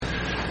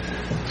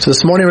So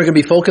this morning we're going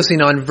to be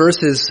focusing on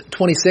verses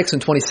 26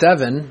 and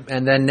 27,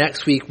 and then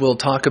next week we'll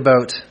talk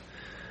about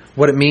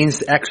what it means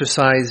to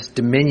exercise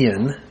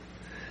dominion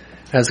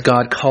as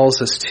God calls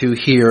us to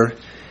here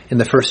in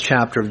the first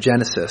chapter of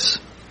Genesis.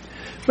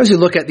 As you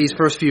look at these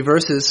first few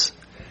verses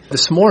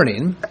this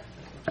morning,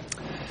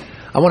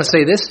 I want to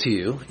say this to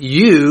you.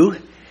 You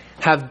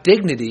have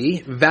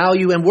dignity,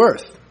 value, and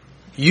worth.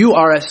 You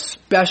are a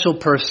special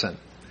person.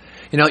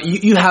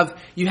 You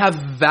have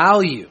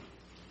value.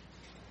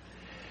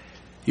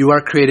 You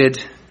are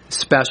created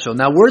special.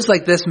 Now, words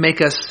like this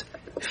make us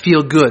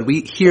feel good.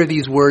 We hear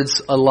these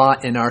words a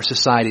lot in our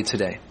society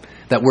today,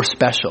 that we're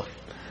special.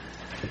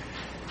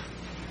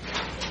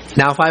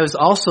 Now, if I was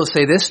also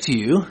say this to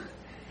you,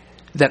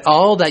 that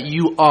all that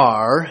you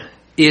are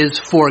is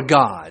for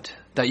God,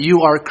 that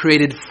you are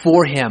created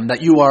for Him,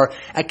 that you are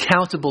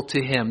accountable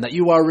to Him, that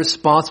you are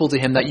responsible to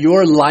Him, that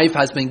your life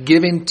has been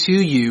given to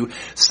you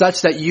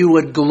such that you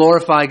would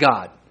glorify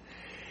God.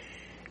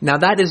 Now,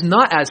 that is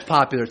not as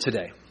popular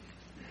today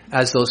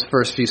as those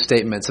first few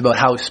statements about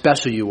how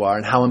special you are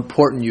and how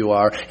important you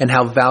are and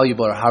how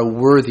valuable or how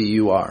worthy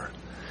you are.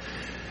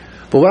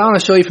 But what I want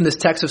to show you from this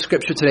text of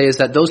Scripture today is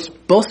that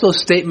both those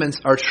statements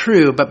are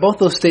true, but both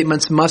those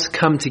statements must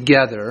come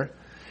together.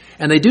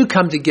 And they do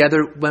come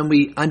together when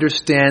we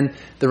understand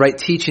the right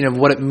teaching of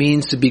what it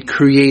means to be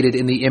created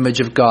in the image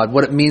of God,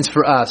 what it means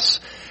for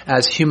us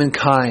as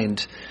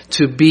humankind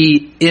to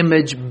be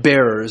image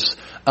bearers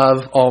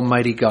of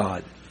Almighty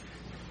God.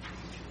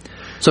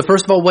 So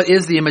first of all, what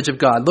is the image of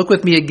God? Look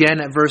with me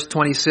again at verse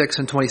 26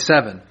 and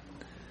 27.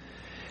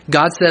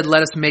 God said,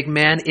 "Let us make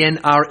man in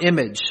our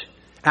image,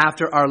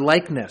 after our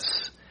likeness,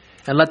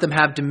 and let them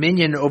have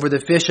dominion over the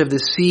fish of the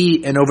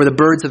sea, and over the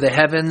birds of the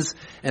heavens,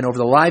 and over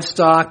the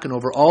livestock, and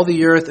over all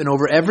the earth, and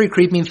over every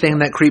creeping thing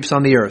that creeps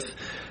on the earth."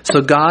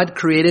 So God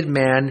created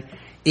man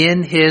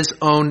in His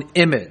own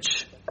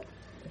image.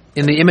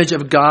 In the image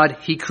of God,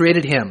 He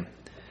created him.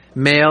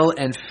 Male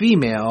and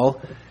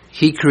female,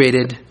 He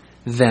created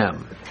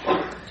them.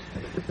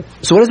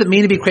 So what does it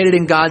mean to be created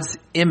in God's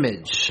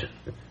image?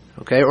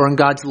 Okay, or in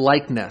God's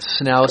likeness?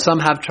 Now, some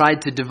have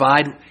tried to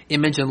divide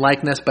image and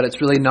likeness, but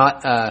it's really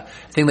not a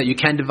thing that you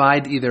can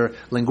divide either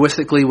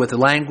linguistically with the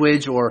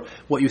language or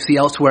what you see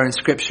elsewhere in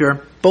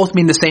Scripture. Both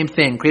mean the same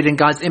thing, created in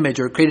God's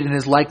image or created in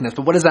His likeness.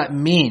 But what does that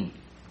mean?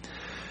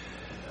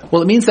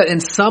 Well, it means that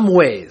in some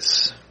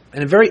ways,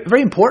 and in very,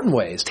 very important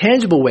ways,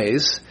 tangible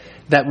ways,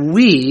 that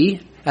we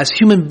as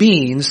human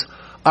beings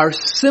are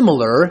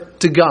similar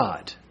to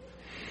God.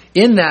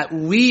 In that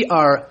we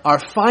are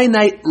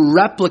finite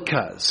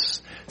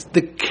replicas.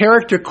 The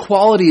character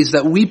qualities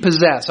that we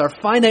possess are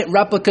finite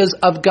replicas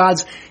of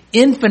God's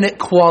infinite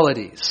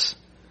qualities.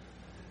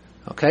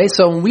 Okay,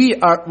 so when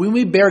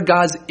we bear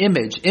God's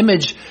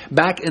image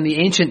back in the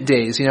ancient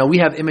days, we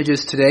have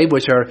images today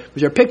which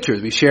are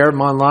pictures. We share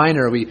them online,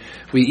 or we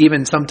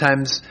even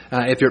sometimes,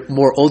 if you're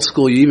more old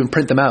school, you even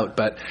print them out.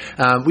 But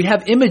we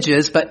have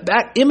images, but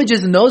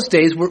images in those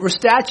days were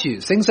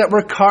statues, things that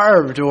were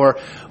carved or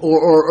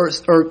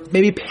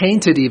maybe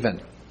painted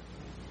even.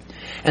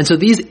 And so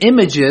these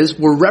images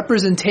were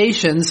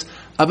representations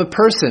of a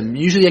person,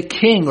 usually a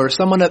king or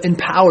someone in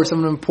power,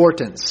 someone of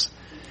importance.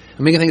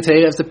 And we can think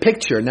today as a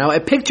picture. Now, a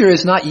picture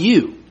is not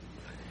you.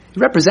 It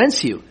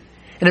represents you.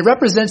 And it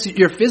represents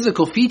your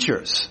physical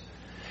features.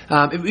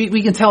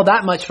 We can tell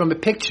that much from a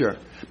picture.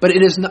 But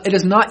it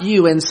is not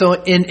you. And so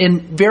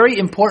in very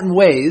important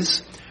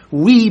ways,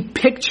 we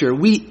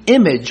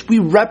image, we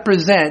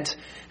represent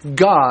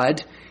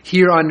God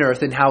here on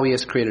earth and how He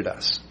has created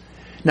us.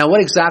 Now,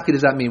 what exactly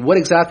does that mean? What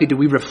exactly do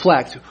we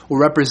reflect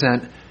or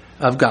represent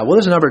of God? Well,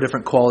 there's a number of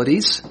different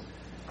qualities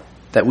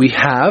that we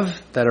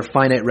have that are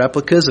finite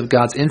replicas of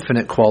God's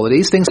infinite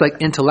qualities. Things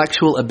like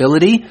intellectual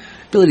ability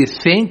to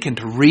think and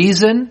to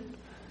reason.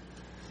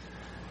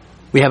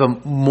 We have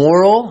a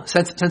moral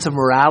sense of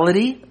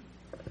morality.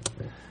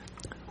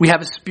 We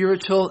have a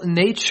spiritual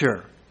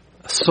nature,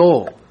 a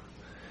soul.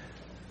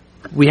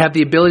 We have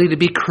the ability to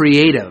be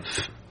creative,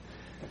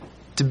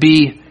 to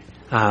be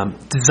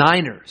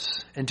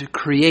designers, and to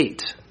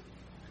create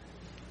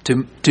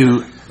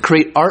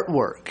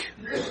artwork.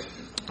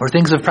 Or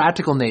things of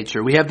practical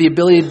nature. We have the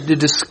ability to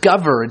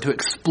discover and to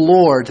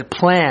explore, to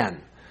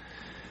plan.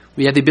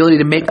 We have the ability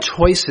to make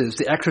choices,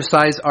 to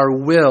exercise our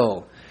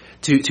will,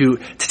 to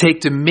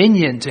take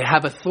dominion, to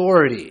have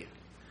authority.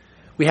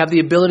 We have the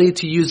ability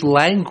to use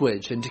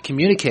language and to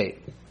communicate.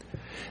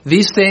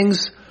 These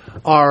things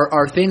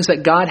are things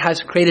that God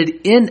has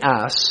created in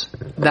us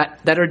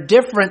that are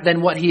different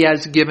than what He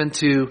has given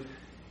to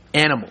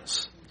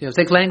animals.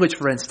 Take language,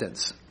 for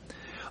instance.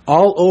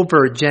 All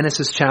over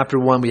Genesis chapter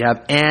 1, we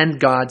have, "And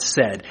God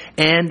said,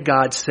 and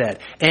God said,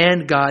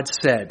 and God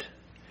said,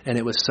 and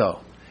it was so."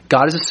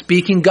 God is a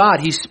speaking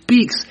God. He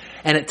speaks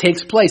and it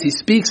takes place. He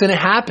speaks and it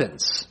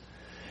happens.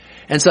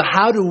 And so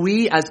how do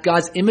we, as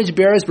God's image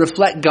bearers,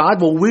 reflect God?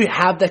 Well, we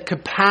have the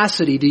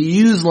capacity to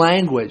use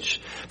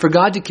language for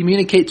God to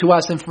communicate to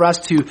us and for us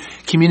to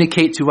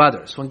communicate to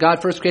others. When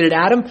God first created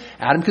Adam,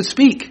 Adam could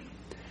speak.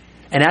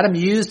 And Adam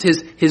used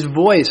his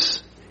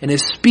voice and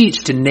his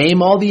speech to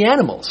name all the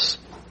animals.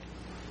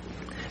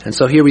 And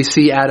so here we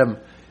see Adam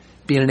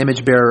being an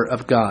image bearer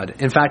of God.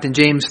 In fact, in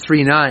James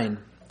 3:9,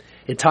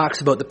 it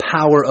talks about the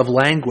power of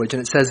language,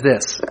 and it says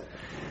this: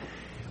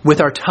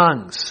 with our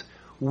tongues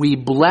we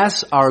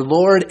bless our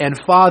Lord and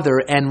Father,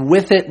 and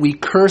with it we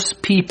curse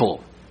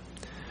people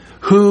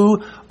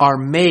who are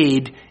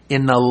made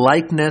in the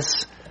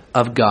likeness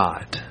of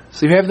God.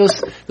 So you have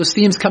those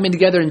themes coming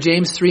together in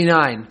James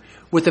 3:9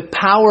 with the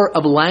power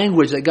of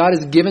language that God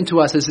has given to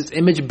us as His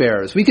image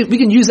bearers. We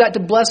can use that to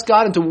bless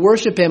God and to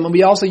worship Him, and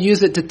we also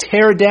use it to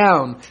tear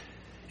down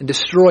and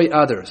destroy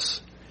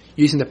others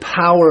using the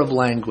power of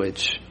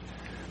language.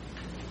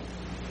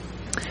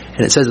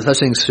 And it says that such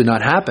things should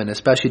not happen,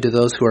 especially to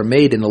those who are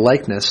made in the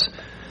likeness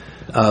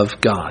of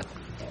God.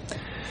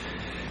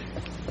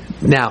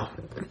 Now,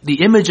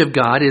 the image of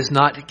God is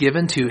not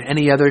given to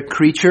any other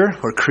creature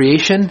or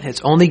creation.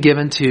 It's only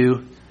given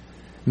to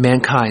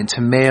mankind,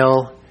 to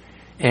male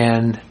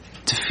and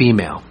to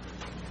female.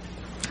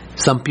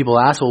 Some people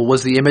ask, well,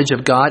 was the image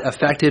of God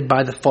affected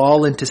by the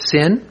fall into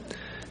sin?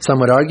 Some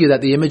would argue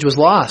that the image was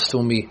lost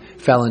when we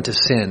fell into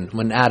sin,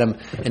 when Adam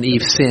and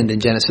Eve sinned in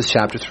Genesis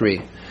chapter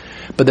 3.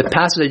 But the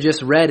passage I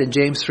just read in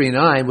James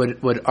 3:9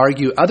 would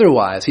argue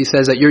otherwise. He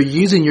says that you're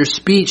using your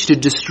speech to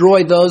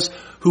destroy those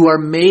who are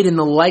made in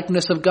the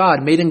likeness of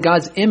God, made in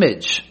God's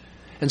image.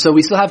 And so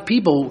we still have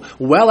people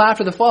well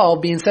after the fall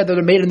being said that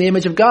they're made in the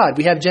image of God.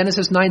 We have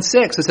Genesis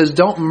 9:6 that says,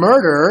 don't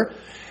murder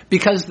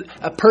because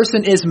a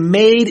person is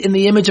made in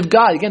the image of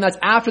God. Again, that's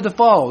after the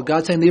fall.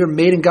 God's saying they were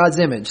made in God's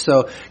image.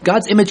 So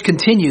God's image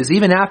continues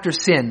even after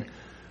sin.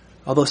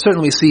 Although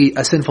certainly we see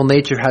a sinful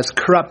nature has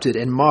corrupted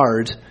and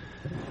marred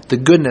the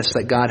goodness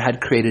that God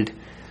had created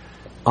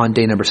on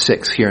day number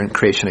 6 here in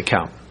creation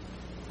account.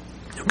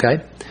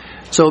 Okay?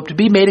 So to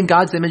be made in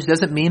God's image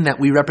doesn't mean that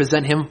we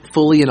represent Him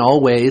fully in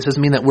all ways.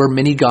 Doesn't mean that we're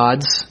mini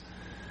gods.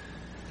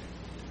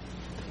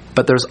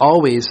 But there's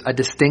always a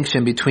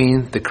distinction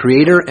between the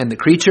Creator and the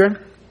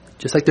creature.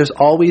 Just like there's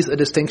always a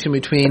distinction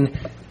between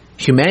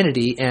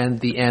humanity and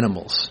the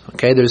animals.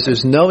 Okay?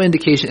 There's no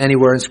indication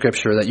anywhere in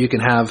Scripture that you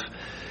can have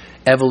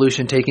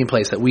evolution taking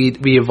place, that we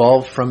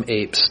evolved from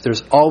apes.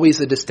 There's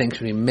always a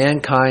distinction between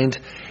mankind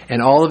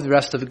and all of the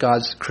rest of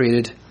God's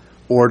created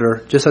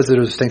order, just as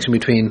there's a distinction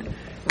between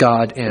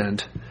God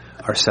and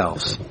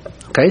ourselves.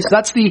 Okay, so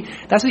that's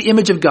the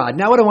image of God.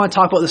 Now what I want to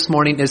talk about this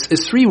morning is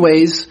 3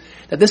 ways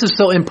that this is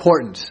so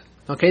important.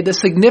 Okay, the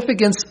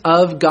significance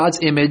of God's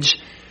image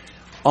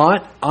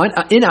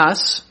in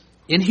us,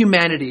 in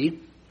humanity,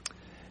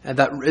 and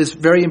that is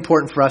very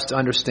important for us to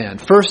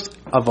understand. First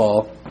of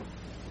all,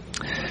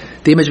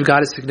 the image of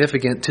God is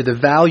significant to the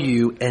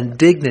value and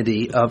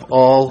dignity of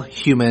all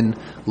human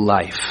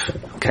life.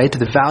 Okay, to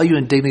the value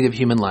and dignity of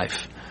human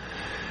life.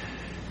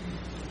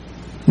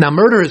 Now,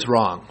 murder is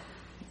wrong.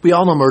 We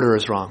all know murder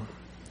is wrong.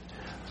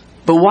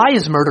 But why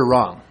is murder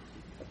wrong?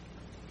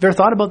 Have you ever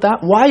thought about that?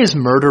 Why is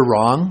murder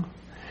wrong?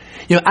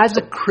 You know, as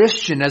a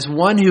Christian, as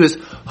one who is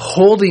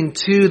holding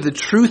to the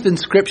truth in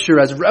Scripture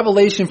as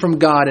revelation from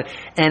God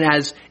and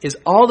as is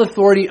all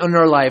authority in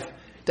our life,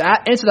 to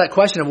answer that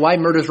question of why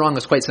murder is wrong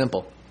is quite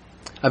simple.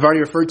 I've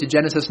already referred to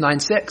Genesis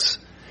 9:6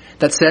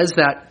 that says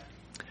that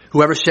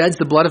whoever sheds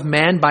the blood of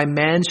man, by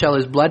man shall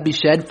his blood be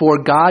shed,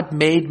 for God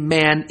made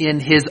man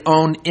in His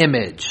own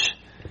image.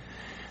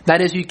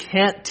 That is, you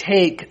can't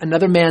take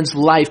another man's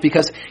life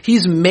because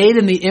he's made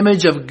in the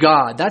image of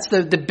God. That's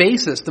the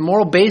basis, the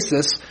moral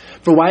basis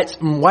for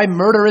why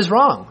murder is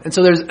wrong. And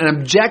so there's an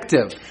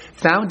objective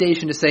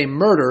foundation to say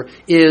murder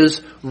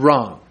is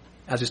wrong,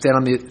 as we stand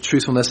on the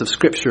truthfulness of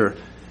Scripture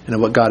and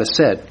of what God has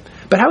said.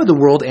 But how would the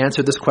world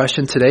answer this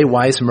question today?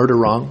 Why is murder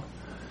wrong?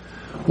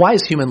 Why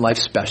is human life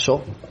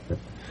special?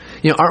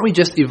 You know, aren't we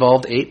just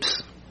evolved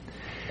apes?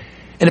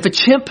 And if a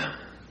chimp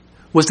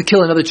was to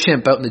kill another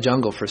chimp out in the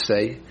jungle, for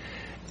say,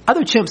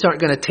 other chimps aren't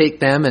going to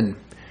take them and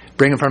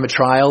bring them from a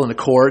trial in a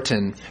court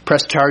and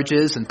press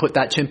charges and put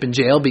that chimp in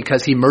jail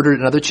because he murdered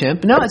another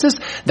chimp. No, it's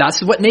just,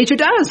 that's what nature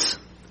does.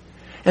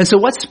 And so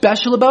what's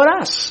special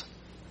about us?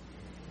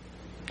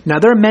 Now,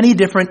 there are many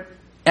different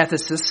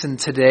ethicists in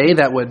today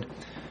that would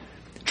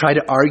try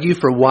to argue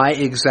for why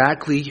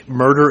exactly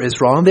murder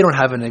is wrong. They don't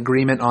have an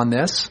agreement on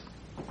this.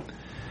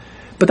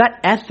 But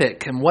that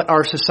ethic and what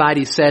our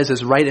society says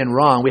is right and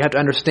wrong, we have to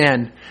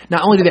understand,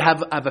 not only do they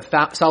have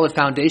a solid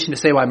foundation to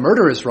say why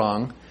murder is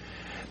wrong,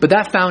 but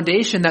that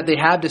foundation that they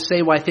have to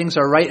say why things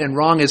are right and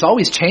wrong is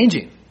always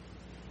changing.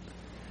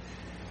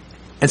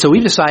 And so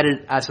we've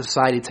decided as a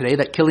society today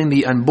that killing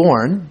the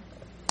unborn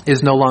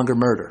is no longer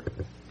murder.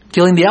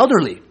 Killing the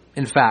elderly,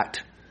 in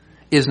fact,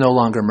 is no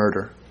longer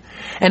murder.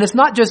 And it's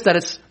not just that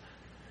it's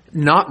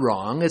not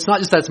wrong. It's not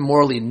just that it's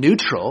morally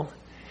neutral.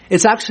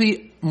 It's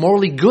actually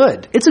morally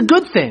good. It's a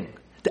good thing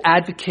to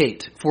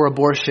advocate for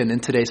abortion in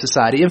today's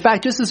society. In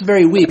fact, just this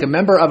very week, a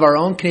member of our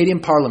own Canadian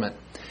Parliament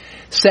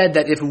said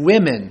that if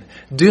women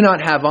do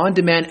not have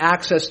on-demand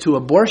access to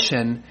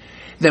abortion,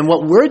 then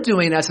what we're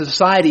doing as a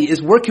society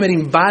is we're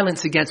committing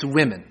violence against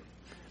women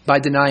by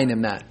denying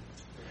them that.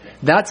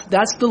 That's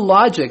the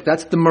logic.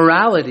 That's the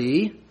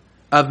morality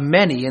of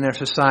many in our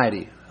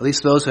society, at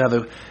least those who have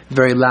a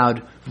very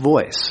loud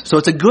voice. So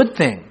it's a good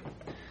thing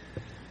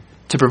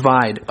to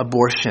provide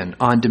abortion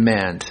on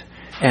demand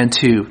and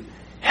to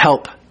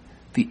help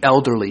the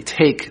elderly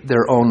take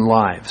their own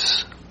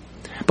lives.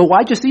 But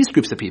why just these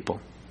groups of people?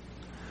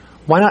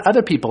 Why not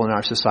other people in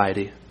our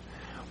society?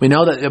 We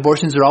know that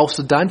abortions are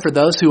also done for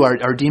those who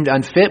are deemed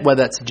unfit,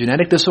 whether that's a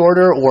genetic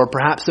disorder or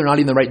perhaps they're not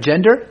even the right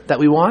gender that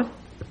we want.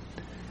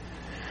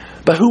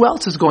 But who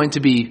else is going to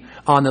be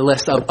on the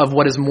list of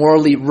what is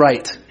morally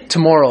right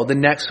tomorrow, the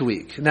next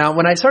week? Now,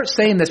 when I start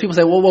saying this, people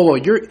say, whoa,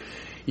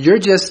 you're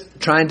just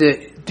trying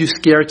to do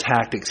scare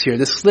tactics here,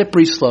 this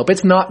slippery slope.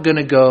 It's not going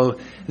to go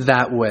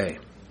that way.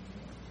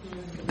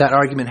 That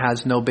argument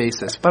has no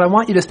basis. But I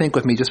want you to think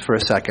with me just for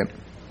a second.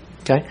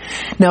 Okay?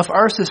 Now, if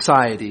our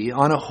society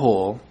on a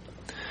whole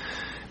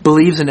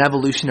believes in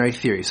evolutionary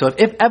theory, so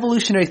if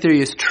evolutionary theory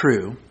is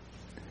true,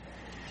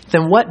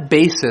 then what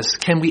basis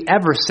can we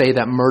ever say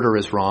that murder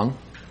is wrong?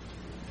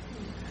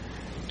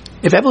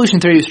 If evolution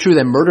theory is true,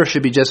 then murder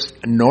should be just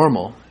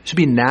normal. It should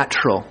be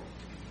natural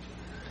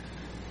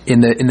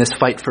in this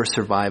fight for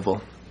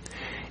survival.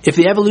 If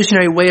the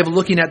evolutionary way of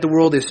looking at the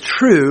world is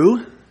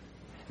true,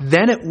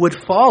 then it would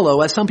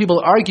follow, as some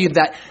people argue,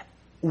 that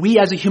we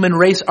as a human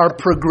race are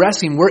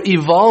progressing, we're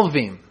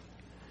evolving.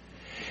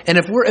 And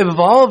if we're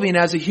evolving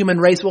as a human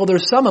race, well,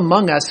 there's some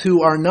among us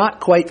who are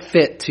not quite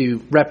fit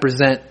to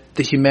represent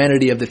the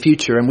humanity of the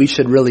future, and we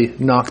should really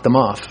knock them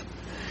off.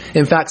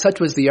 In fact, such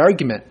was the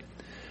argument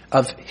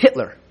of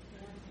Hitler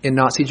in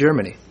Nazi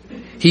Germany.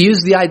 He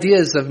used the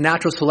ideas of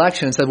natural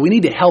selection and said we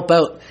need to help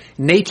out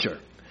nature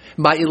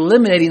by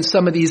eliminating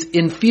some of these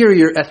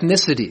inferior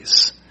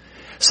ethnicities,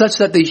 such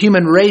that the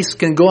human race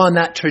can go on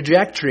that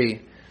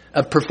trajectory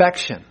of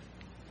perfection.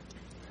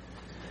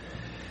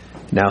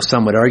 Now,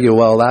 some would argue,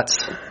 well, that's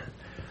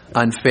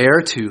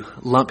unfair to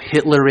lump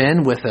Hitler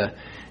in with a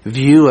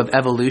view of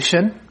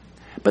evolution.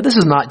 But this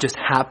has not just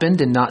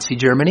happened in Nazi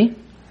Germany.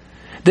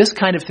 This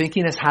kind of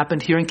thinking has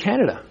happened here in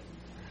Canada.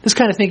 This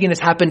kind of thinking has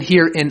happened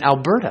here in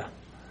Alberta.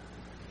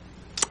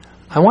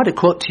 I want to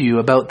quote to you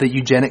about the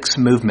eugenics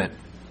movement.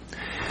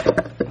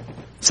 It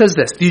says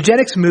this: the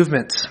eugenics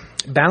movement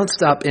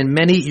bounced up in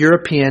many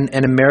European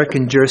and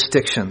American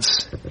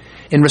jurisdictions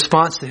in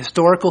response to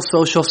historical,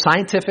 social,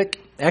 scientific,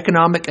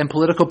 economic, and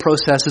political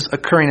processes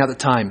occurring at the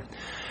time.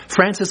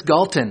 Francis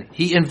Galton,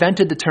 he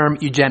invented the term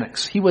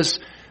eugenics. He was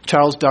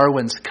Charles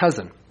Darwin's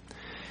cousin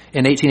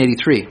in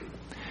 1883.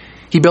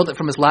 He built it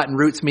from his Latin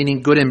roots,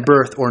 meaning good in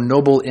birth or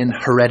noble in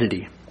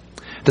heredity.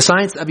 The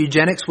science of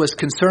eugenics was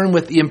concerned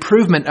with the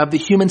improvement of the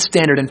human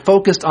standard and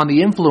focused on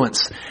the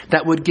influence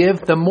that would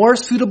give the more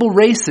suitable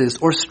races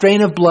or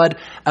strain of blood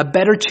a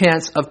better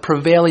chance of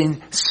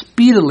prevailing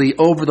speedily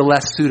over the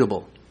less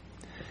suitable.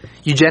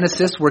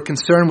 Eugenicists were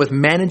concerned with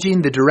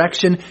managing the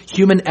direction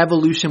human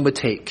evolution would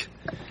take.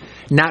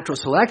 Natural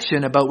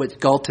selection, about which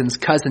Galton's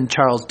cousin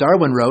Charles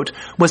Darwin wrote,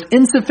 was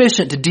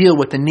insufficient to deal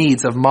with the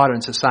needs of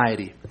modern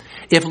society.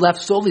 If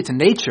left solely to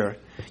nature,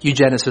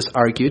 eugenicists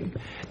argued,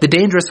 the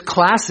dangerous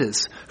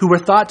classes who were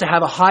thought to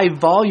have a high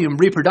volume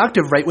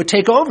reproductive rate would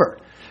take over.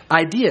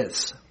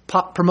 Ideas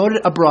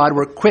promoted abroad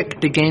were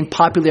quick to gain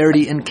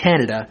popularity in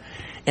Canada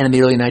and in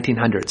the early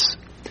 1900s.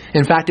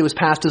 In fact, it was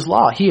passed as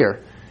law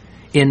here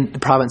in the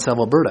province of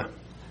Alberta.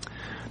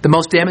 The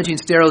most damaging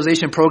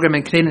sterilization program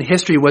in Canadian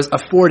history was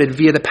afforded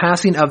via the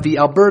passing of the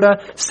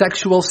Alberta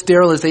Sexual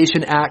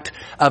Sterilization Act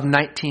of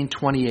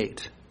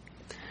 1928.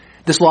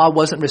 This law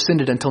wasn't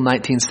rescinded until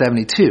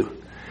 1972.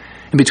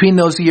 And between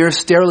those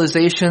years,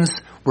 sterilizations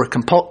were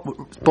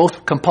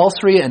both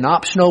compulsory and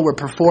optional, were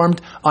performed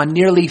on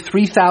nearly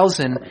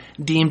 3,000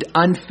 deemed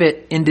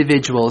unfit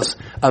individuals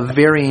of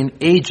varying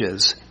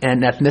ages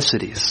and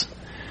ethnicities.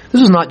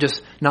 This is not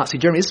just Nazi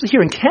Germany. This is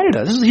here in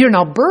Canada. This is here in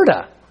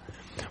Alberta,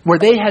 where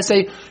they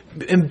say,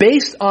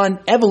 based on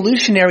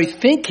evolutionary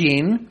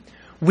thinking,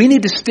 we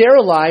need to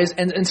sterilize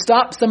and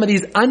stop some of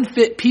these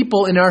unfit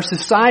people in our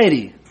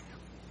society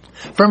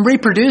from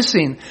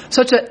reproducing,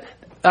 such that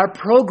our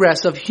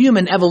progress of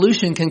human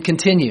evolution can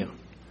continue.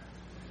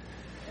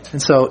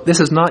 And so this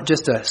is not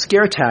just a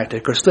scare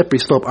tactic or slippery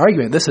slope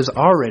argument. This has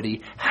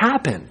already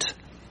happened.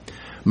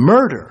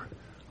 Murder,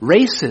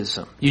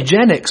 racism,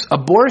 eugenics,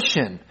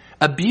 abortion,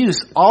 abuse,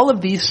 all of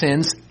these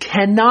sins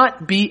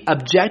cannot be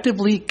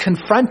objectively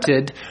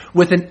confronted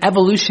with an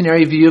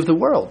evolutionary view of the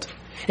world.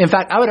 In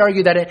fact, I would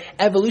argue that an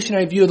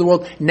evolutionary view of the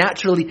world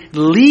naturally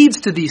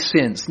leads to these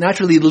sins,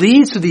 naturally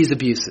leads to these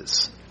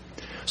abuses.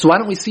 So why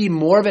don't we see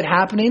more of it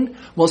happening?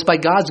 Well, it's by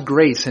God's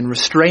grace in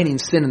restraining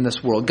sin in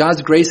this world.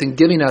 God's grace in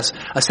giving us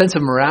a sense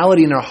of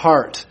morality in our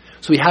heart.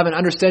 So we have an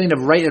understanding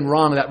of right and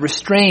wrong that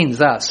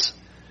restrains us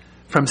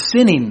from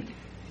sinning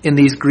in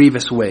these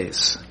grievous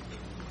ways.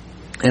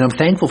 And I'm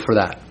thankful for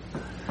that.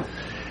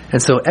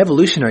 And so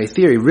evolutionary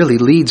theory really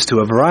leads to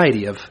a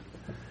variety of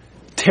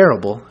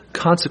terrible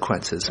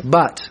consequences.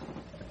 But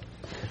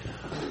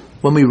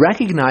when we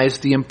recognize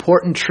the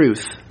important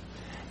truth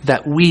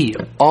that we,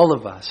 all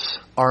of us,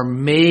 are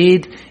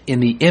made in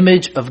the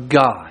image of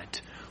God,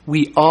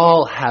 we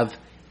all have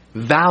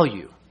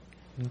value,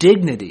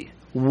 dignity,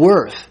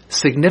 worth,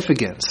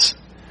 significance.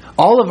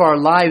 All of our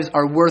lives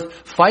are worth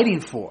fighting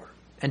for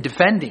and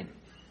defending.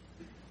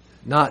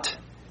 not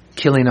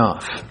killing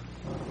off.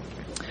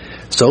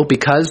 So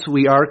because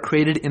we are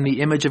created in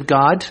the image of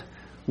God,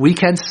 we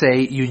can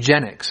say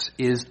eugenics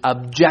is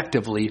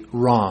objectively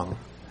wrong.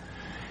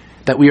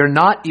 That we are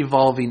not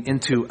evolving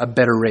into a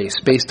better race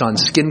based on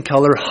skin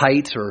color,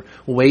 height, or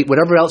weight,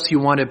 whatever else you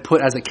want to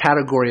put as a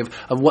category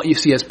of what you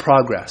see as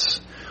progress.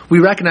 We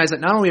recognize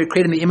that not only are we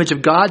created in the image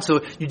of God,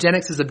 so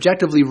eugenics is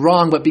objectively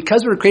wrong, but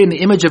because we're created in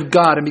the image of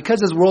God, and because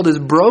this world is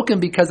broken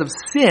because of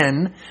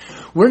sin,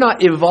 we're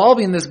not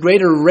evolving this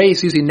greater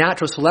race using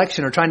natural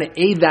selection or trying to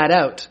aid that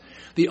out.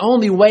 The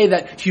only way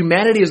that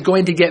humanity is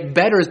going to get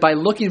better is by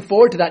looking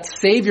forward to that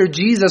Savior,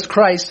 Jesus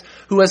Christ,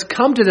 who has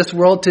come to this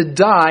world to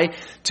die,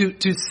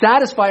 to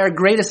satisfy our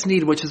greatest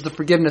need, which is the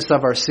forgiveness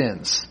of our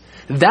sins.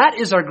 That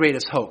is our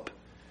greatest hope.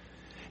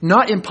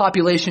 Not in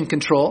population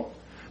control,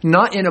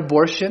 not in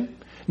abortion,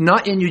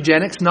 not in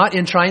eugenics, not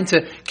in trying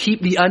to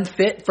keep the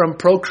unfit from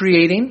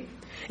procreating.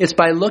 It's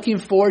by looking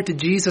forward to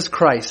Jesus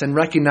Christ and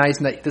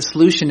recognizing that the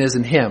solution is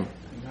in Him,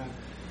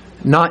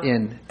 not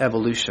in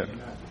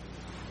evolution.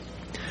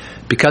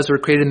 Because we're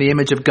created in the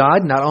image of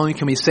God, not only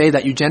can we say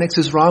that eugenics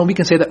is wrong, we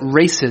can say that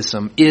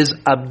racism is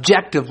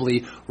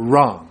objectively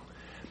wrong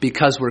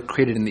because we're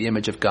created in the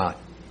image of God.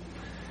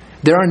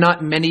 There are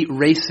not many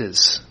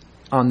races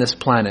on this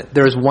planet.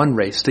 There is one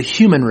race, the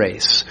human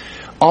race,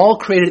 all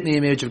created in the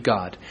image of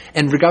God.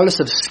 And regardless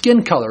of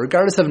skin color,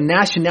 regardless of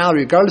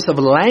nationality, regardless of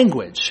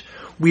language,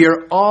 we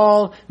are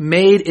all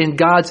made in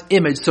God's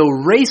image. So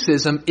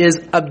racism is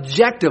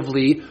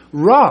objectively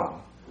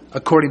wrong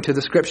according to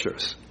the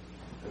Scriptures.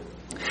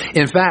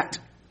 In fact,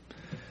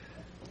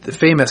 the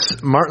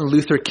famous Martin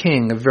Luther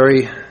King,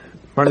 Martin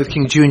Luther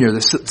King Jr.,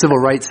 the civil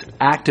rights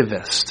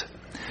activist,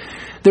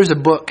 there's a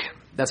book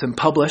that's been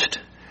published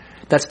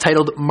that's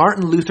titled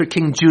Martin Luther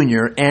King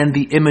Jr. and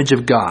the Image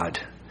of God.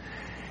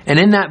 And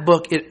in that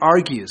book, it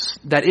argues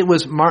that it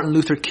was Martin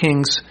Luther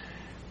King's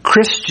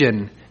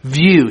Christian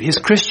view, his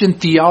Christian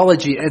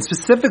theology, and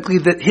specifically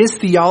that his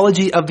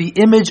theology of the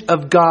image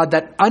of God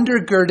that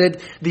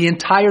undergirded the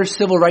entire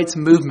civil rights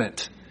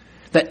movement,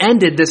 that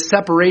ended this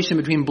separation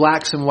between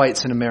blacks and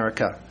whites in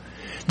America.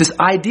 This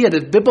idea,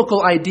 the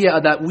biblical idea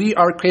that we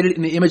are created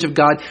in the image of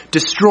God,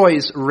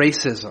 destroys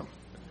racism.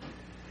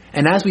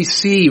 And as we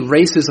see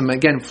racism,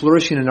 again,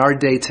 flourishing in our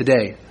day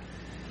today,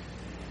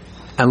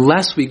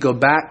 unless we go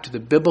back to the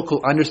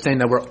biblical understanding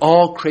that we're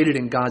all created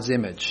in God's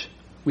image,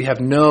 we have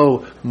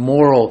no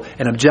moral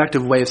and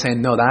objective way of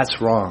saying, no,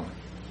 that's wrong.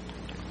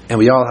 And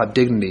we all have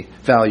dignity,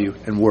 value,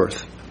 and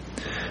worth.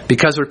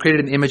 Because we're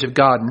created in the image of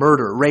God,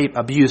 murder, rape,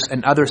 abuse,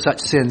 and other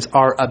such sins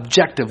are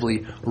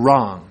objectively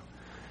wrong.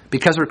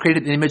 Because we're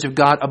created in the image of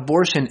God,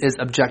 abortion is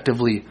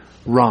objectively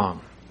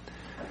wrong.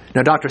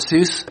 Now, Dr.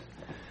 Seuss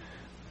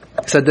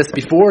said this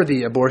before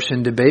the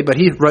abortion debate, but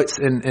he writes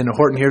in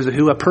Horton Hears a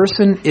Who, a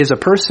person is a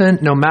person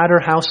no matter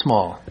how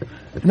small.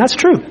 And that's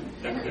true.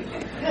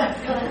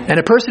 And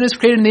a person is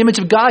created in the image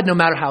of God no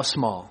matter how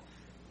small.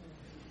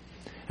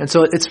 And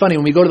so it's funny,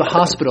 when we go to the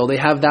hospital, they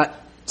have that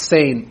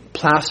saying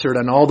plastered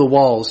on all the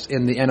walls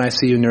in the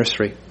NICU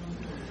nursery.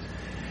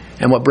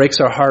 And what breaks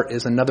our heart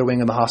is another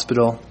wing of the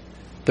hospital,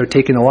 they're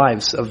taking the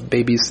lives of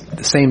babies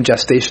the same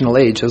gestational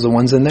age as the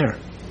ones in there.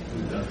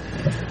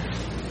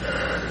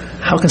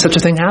 How can such a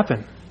thing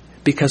happen?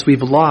 Because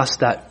we've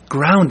lost that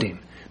grounding,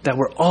 that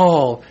we're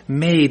all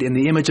made in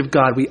the image of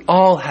God. We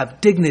all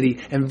have dignity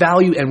and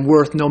value and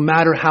worth no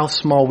matter how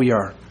small we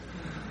are.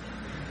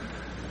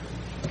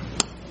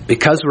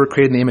 Because we're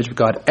created in the image of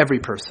God, every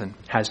person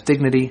has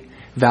dignity,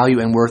 value,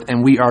 and worth,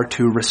 and we are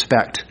to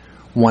respect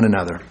one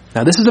another.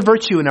 Now, this is a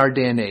virtue in our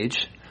day and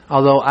age,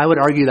 although I would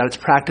argue that it's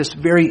practiced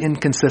very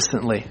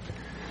inconsistently.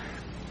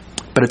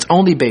 But its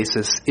only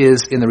basis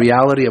is in the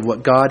reality of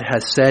what God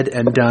has said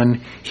and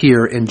done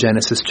here in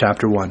Genesis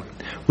chapter 1.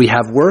 We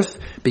have worth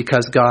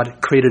because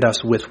God created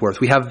us with worth.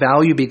 We have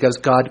value because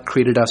God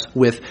created us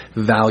with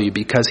value,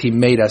 because He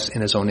made us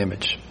in His own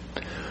image.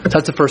 So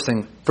that's the first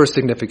thing, first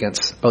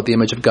significance about the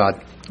image of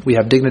God. We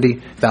have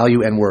dignity,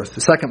 value, and worth.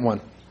 The second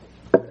one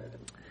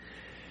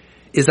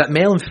is that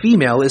male and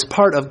female is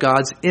part of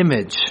God's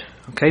image.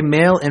 Okay,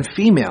 male and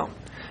female.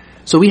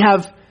 So we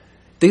have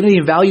dignity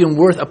and value and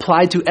worth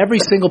applied to every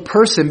single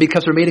person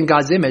because we're made in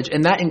God's image,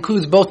 and that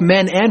includes both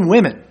men and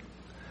women.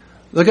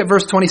 Look at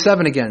verse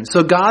 27 again.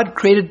 So God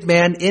created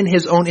man in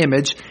His own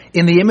image.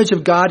 In the image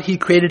of God, He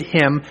created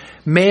him.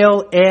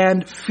 Male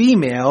and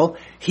female,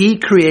 He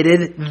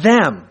created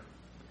them.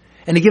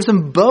 And He gives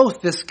them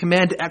both this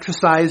command to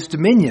exercise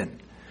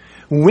dominion.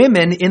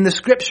 Women in the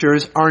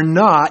Scriptures are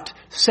not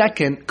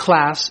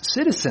second-class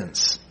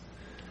citizens.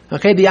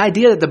 Okay, the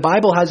idea that the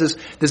Bible has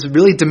this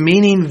really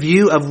demeaning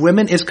view of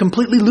women is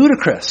completely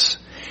ludicrous.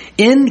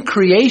 In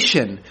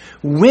creation,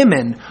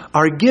 women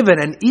are given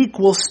an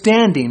equal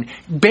standing,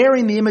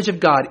 bearing the image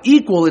of God,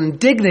 equal in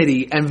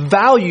dignity and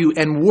value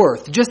and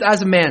worth, just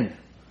as men.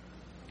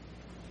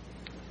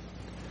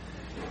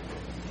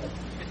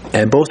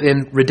 And both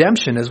in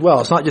redemption as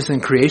well. It's not just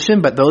in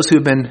creation, but those who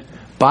have been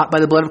bought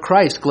by the blood of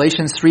Christ.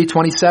 Galatians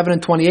 3:27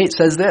 and 28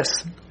 says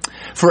this: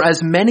 For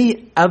as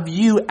many of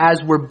you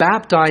as were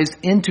baptized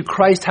into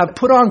Christ have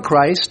put on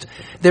Christ.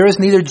 There is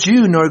neither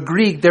Jew nor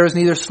Greek. There is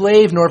neither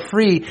slave nor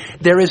free.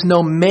 There is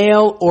no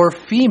male or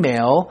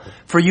female.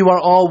 For you are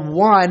all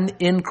one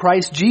in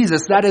Christ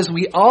Jesus. That is,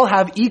 we all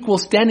have equal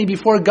standing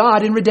before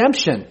God in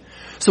redemption.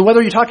 So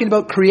whether you're talking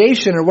about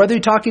creation or whether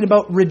you're talking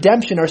about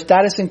redemption or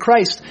status in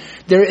Christ,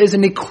 there is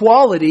an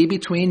equality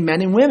between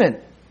men and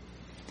women.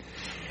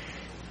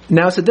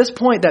 Now it's at this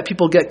point that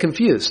people get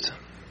confused.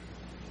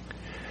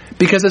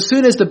 Because as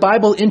soon as the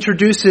Bible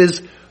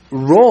introduces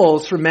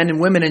roles for men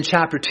and women in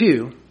chapter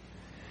 2,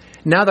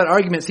 now that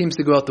argument seems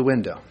to go out the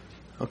window.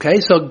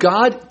 Okay, so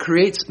God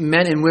creates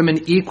men and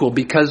women equal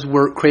because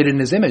we're created in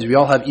His image. We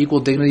all have equal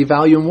dignity,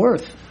 value, and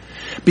worth.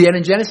 But yet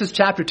in Genesis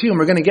chapter 2, and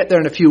we're going to get there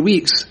in a few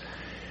weeks,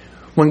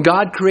 when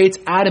God creates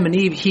Adam and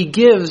Eve, He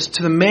gives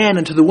to the man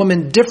and to the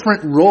woman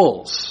different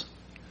roles.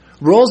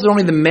 Roles that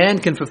only the man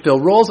can fulfill.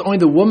 Roles that only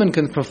the woman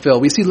can fulfill.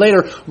 We see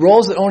later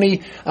roles that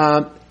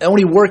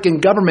only work in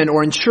government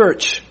or in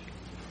church.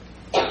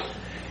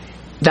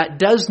 That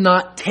does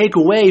not take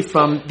away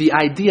from the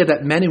idea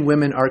that men and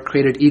women are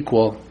created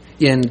equal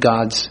in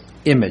God's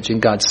image,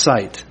 in God's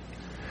sight.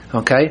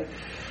 Okay?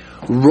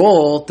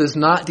 Role does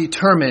not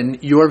determine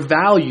your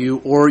value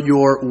or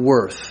your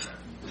worth.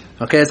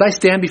 Okay, as I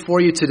stand before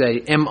you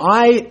today, am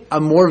I a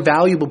more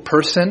valuable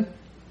person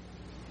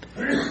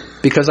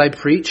because I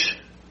preach?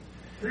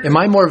 Am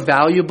I more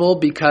valuable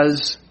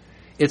because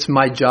it's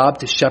my job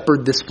to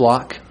shepherd this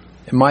flock?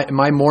 Am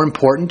I more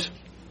important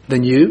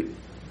than you?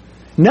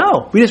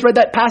 No. We just read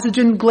that passage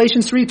in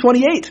Galatians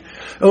 3:28.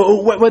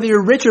 Whether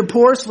you're rich or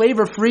poor, slave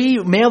or free,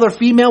 male or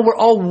female, we're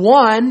all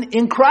one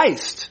in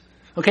Christ.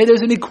 Okay,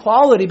 there's an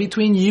equality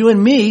between you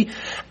and me,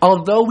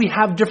 although we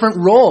have different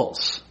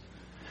roles.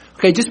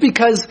 Okay, just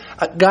because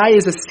a guy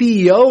is a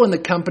CEO in the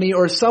company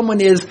or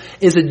someone is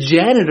a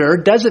janitor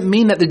doesn't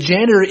mean that the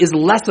janitor is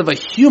less of a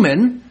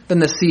human than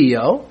the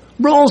CEO.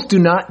 Roles do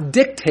not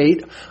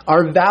dictate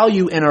our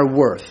value and our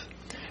worth.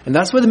 And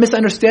that's where the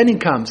misunderstanding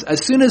comes.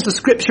 As soon as the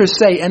scriptures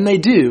say, and they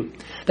do,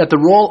 that the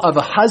role of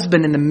a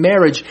husband in the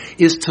marriage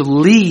is to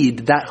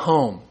lead that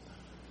home,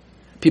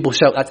 people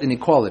shout, that's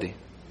inequality.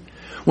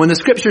 When the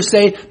scriptures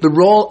say the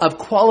role of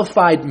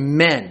qualified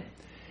men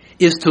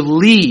is to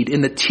lead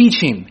in the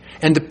teaching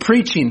and the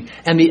preaching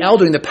and the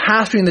eldering, the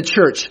pastoring the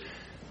church,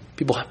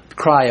 people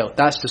cry out,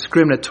 that's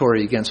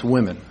discriminatory against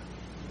women.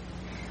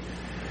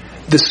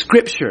 The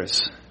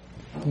scriptures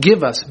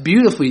give us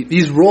beautifully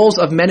these roles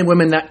of men and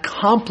women that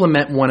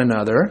complement one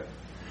another.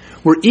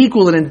 We're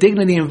equal in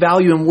dignity and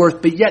value and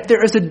worth, but yet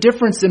there is a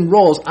difference in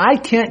roles. I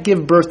can't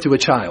give birth to a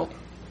child,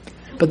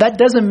 but that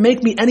doesn't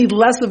make me any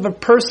less of a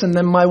person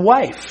than my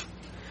wife,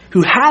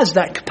 who has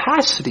that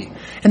capacity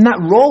and that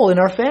role in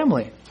our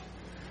family.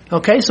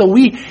 Okay, so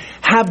we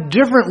have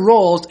different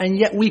roles, and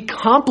yet we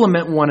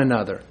complement one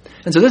another.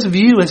 And so this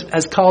view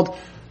is called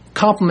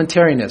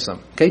complementarianism,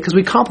 okay, because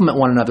we complement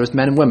one another as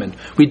men and women.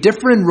 We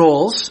differ in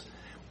roles,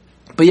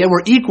 but yet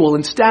we're equal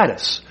in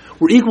status.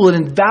 We're equal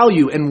in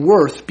value and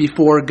worth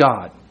before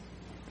God.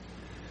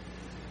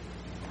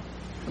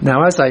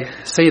 Now, as I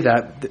say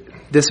that,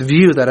 this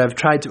view that I've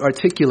tried to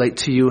articulate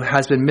to you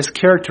has been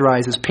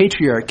mischaracterized as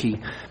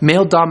patriarchy,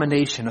 male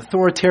domination,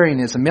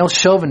 authoritarianism, male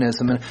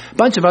chauvinism, and a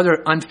bunch of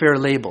other unfair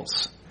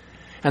labels.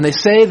 And they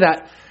say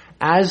that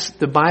as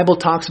the Bible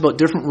talks about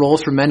different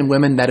roles for men and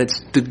women, that it's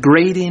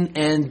degrading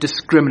and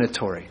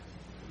discriminatory.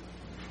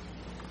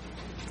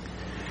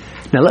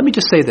 Now let me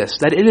just say this,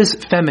 that it is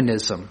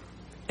feminism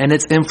and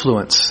its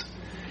influence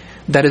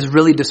that is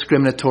really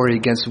discriminatory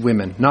against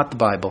women, not the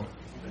Bible.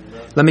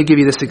 Let me give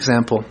you this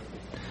example.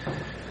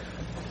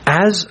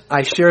 As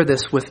I share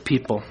this with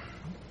people,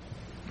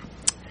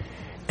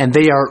 and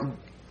they are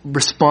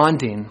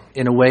responding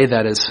in a way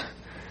that is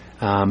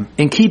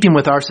in keeping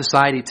with our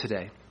society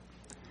today,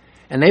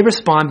 and they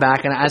respond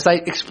back, and as I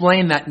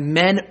explain that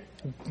men,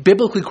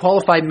 biblically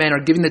qualified men,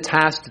 are given the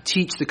task to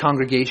teach the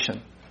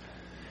congregation,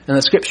 and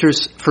the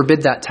scriptures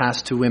forbid that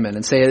task to women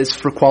and say it's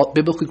for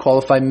biblically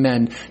qualified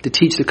men to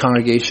teach the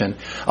congregation.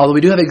 Although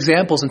we do have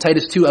examples in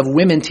Titus 2 of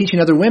women teaching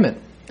other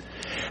women.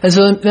 And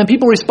so then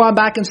people respond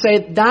back and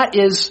say, that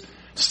is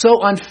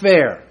so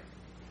unfair.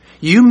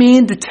 You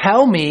mean to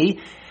tell me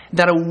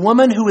that a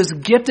woman who is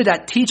gifted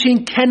at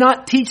teaching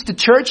cannot teach the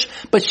church,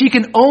 but she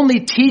can only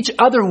teach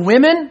other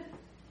women?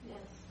 Yes.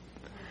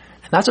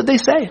 And that's what they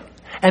say.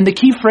 And the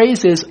key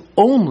phrase is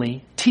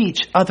only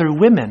teach other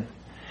women.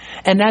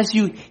 And as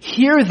you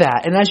hear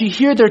that, and as you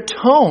hear their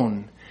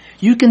tone,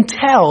 you can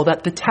tell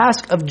that the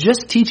task of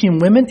just teaching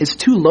women is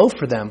too low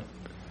for them.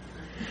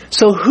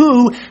 So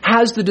who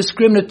has the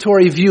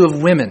discriminatory view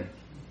of women?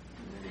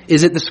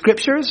 Is it the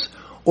scriptures,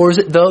 or is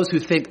it those who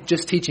think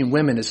just teaching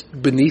women is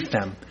beneath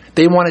them?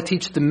 They want to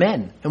teach the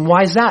men. And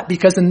why is that?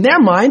 Because in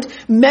their mind,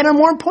 men are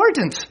more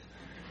important.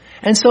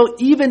 And so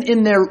even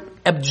in their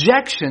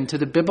objection to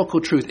the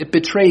biblical truth, it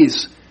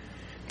betrays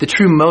the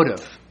true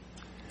motive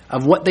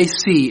of what they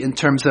see in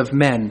terms of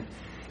men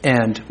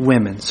and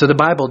women. So the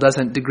Bible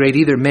doesn't degrade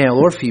either male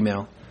or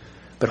female,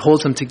 but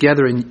holds them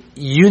together in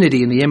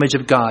unity in the image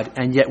of God,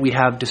 and yet we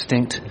have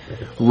distinct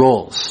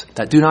roles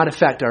that do not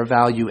affect our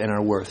value and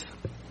our worth.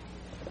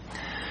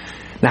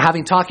 Now,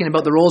 having talking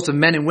about the roles of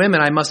men and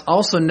women, I must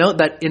also note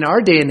that in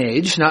our day and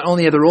age, not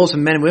only are the roles of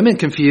men and women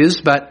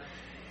confused, but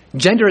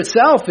gender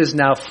itself is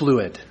now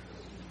fluid.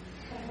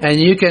 And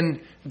you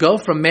can go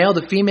from male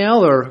to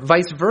female or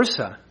vice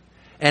versa.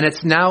 And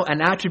it's now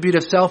an attribute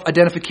of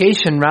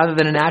self-identification rather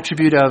than an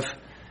attribute of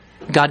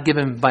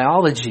God-given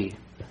biology.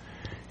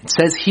 It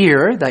says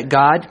here that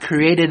God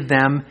created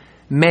them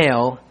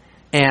male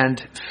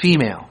and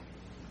female.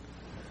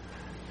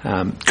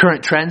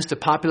 Current trends to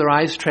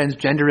popularize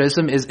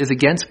transgenderism is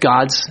against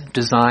God's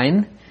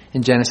design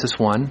in Genesis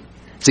 1.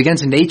 It's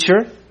against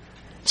nature.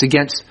 It's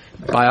against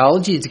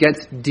biology. It's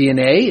against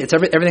DNA. It's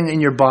everything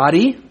in your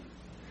body.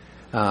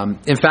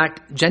 In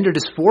fact, gender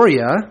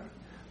dysphoria,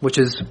 which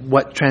is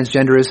what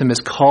transgenderism is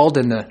called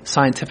in the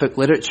scientific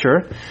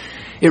literature,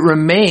 it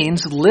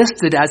remains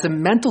listed as a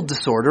mental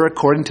disorder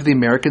according to the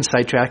American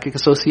Psychiatric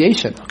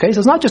Association. Okay, so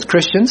it's not just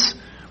Christians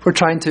who are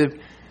trying to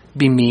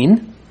be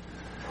mean.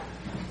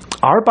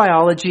 Our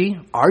biology,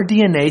 our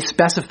DNA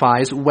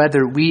specifies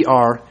whether we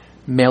are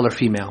male or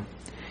female.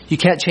 You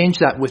can't change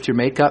that with your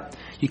makeup.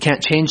 You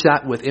can't change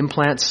that with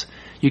implants.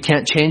 You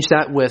can't change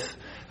that with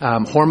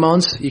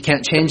hormones. You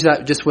can't change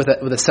that just with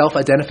a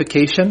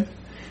self-identification.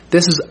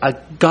 This is a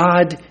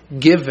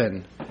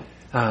God-given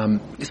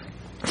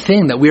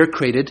thing that we are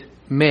created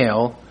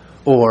male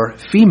or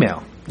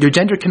female. Your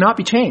gender cannot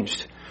be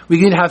changed. We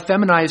can have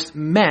feminized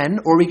men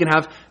or we can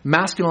have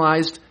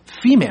masculinized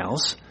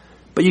females,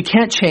 but you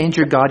can't change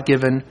your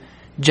God-given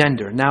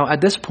gender. Now, at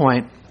this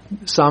point,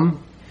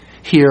 some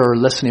here or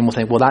listening will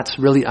think, well, that's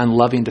really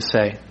unloving to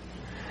say.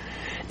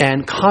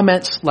 And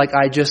comments like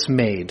I just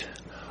made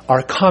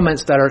are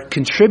comments that are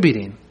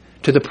contributing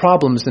to the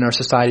problems in our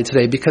society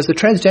today, because the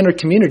transgender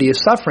community is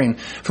suffering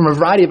from a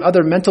variety of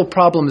other mental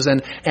problems,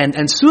 and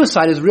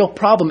suicide is a real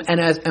problem.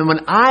 And when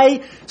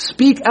I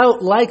speak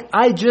out like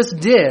I just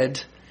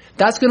did,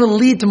 that's going to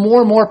lead to more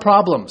and more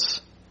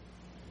problems.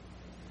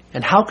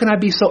 And how can I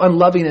be so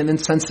unloving and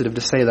insensitive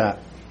to say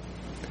that?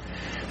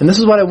 And this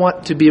is what I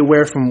want to be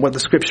aware from what the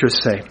scriptures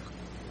say.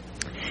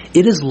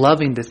 It is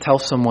loving to tell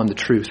someone the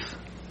truth.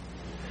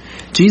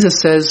 Jesus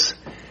says,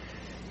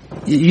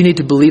 you need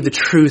to believe the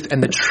truth,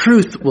 and the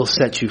truth will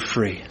set you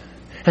free.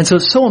 And so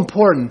it's so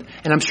important,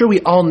 and I'm sure we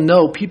all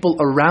know people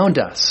around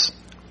us,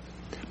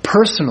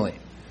 personally,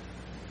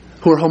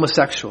 who are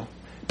homosexual.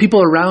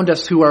 People around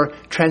us who are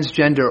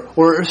transgender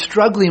or are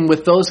struggling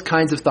with those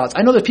kinds of thoughts.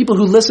 I know there's people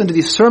who listen to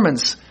these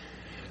sermons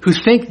who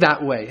think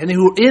that way, and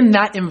who are in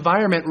that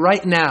environment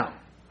right now.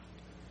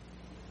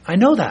 I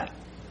know that.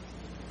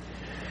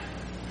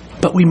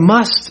 But we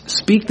must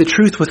speak the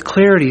truth with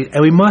clarity,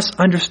 and we must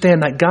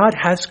understand that God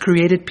has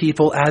created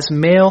people as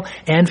male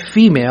and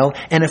female,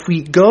 and if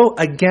we go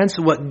against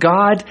what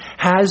God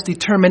has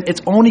determined, it's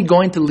only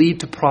going to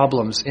lead to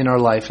problems in our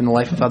life and the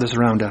life of others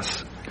around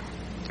us.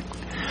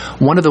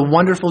 One of the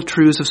wonderful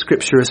truths of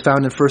Scripture is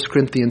found in 1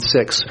 Corinthians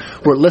 6,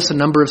 where it lists a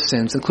number of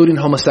sins, including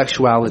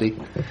homosexuality,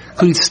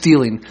 including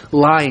stealing,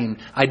 lying,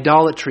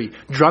 idolatry,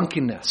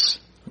 drunkenness.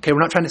 Okay,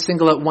 we're not trying to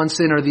single out one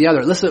sin or the other.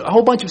 It lists a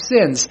whole bunch of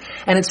sins.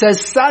 And it says,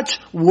 such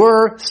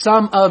were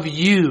some of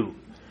you.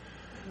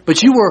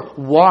 But you were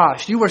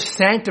washed, you were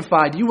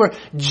sanctified, you were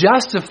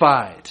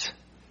justified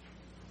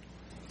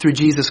through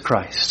Jesus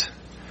Christ.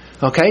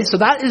 Okay, so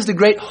that is the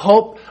great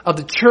hope of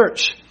the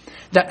church.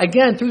 That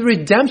again, through the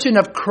redemption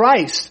of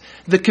Christ,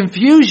 the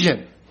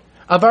confusion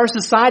of our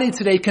society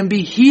today can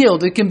be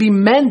healed, it can be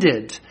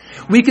mended.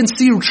 We can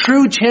see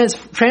true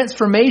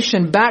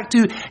transformation back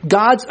to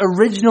God's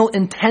original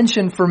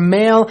intention for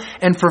male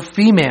and for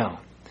female.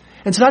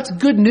 And so that's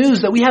good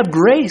news that we have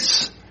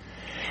grace.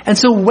 And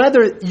so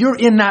whether you're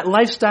in that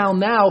lifestyle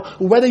now,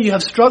 whether you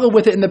have struggled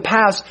with it in the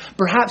past,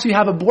 perhaps you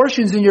have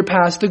abortions in your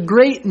past, the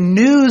great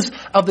news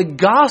of the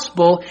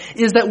gospel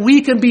is that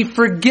we can be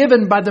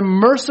forgiven by the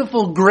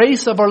merciful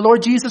grace of our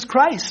Lord Jesus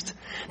Christ.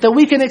 That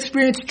we can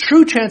experience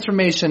true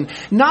transformation,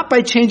 not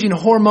by changing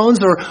hormones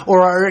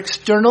or our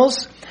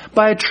externals,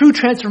 by a true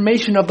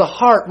transformation of the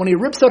heart, when He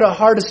rips out a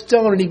heart of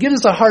stone and He gives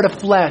us a heart of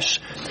flesh,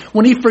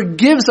 when He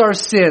forgives our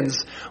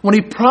sins, when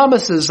He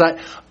promises that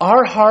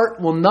our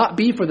heart will not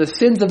be for the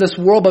sins of this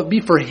world, but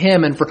be for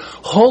Him and for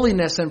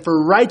holiness and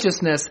for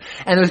righteousness.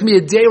 And there's going to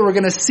be a day where we're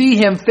going to see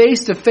Him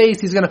face to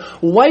face. He's going to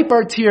wipe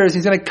our tears.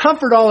 He's going to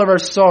comfort all of our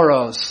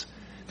sorrows.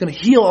 He's going to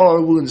heal all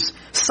our wounds.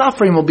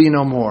 Suffering will be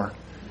no more.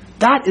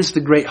 That is the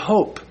great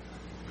hope.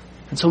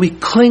 And so we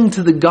cling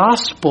to the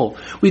gospel.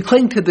 We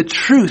cling to the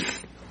truth.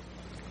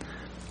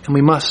 And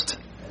we must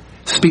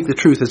speak the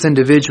truth as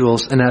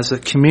individuals and as a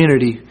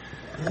community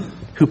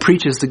who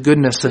preaches the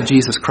goodness of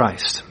Jesus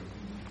Christ.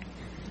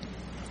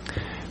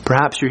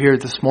 Perhaps you're here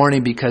this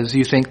morning because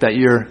you think that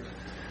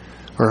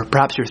or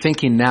perhaps you're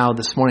thinking now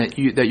this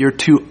morning that you're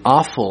too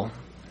awful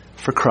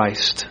for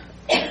Christ.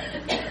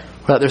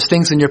 Or that there's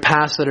things in your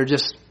past that are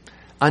just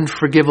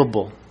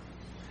unforgivable.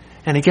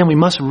 And again, we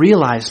must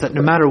realize that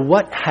no matter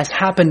what has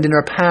happened in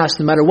our past,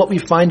 no matter what we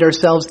find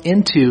ourselves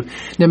into,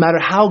 no matter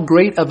how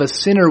great of a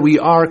sinner we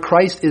are,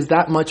 Christ is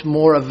that much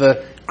more of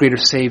a greater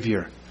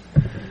Savior.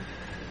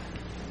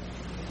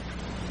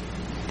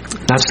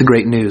 That's the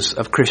great news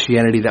of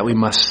Christianity that we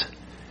must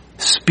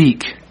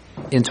speak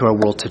into our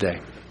world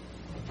today.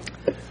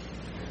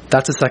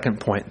 That's the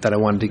second point that I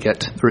wanted to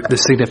get, the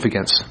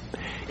significance.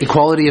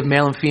 Equality of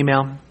male and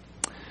female,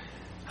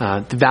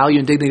 the value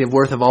and dignity of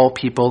worth of all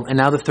people, and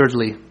now the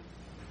thirdly,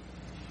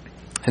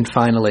 and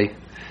finally,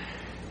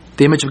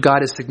 the image of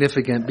God is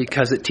significant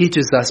because it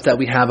teaches us that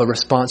we have a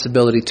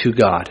responsibility to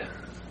God.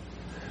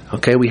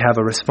 Okay, we have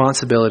a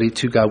responsibility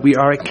to God. We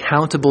are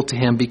accountable to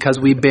Him because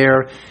we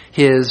bear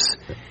His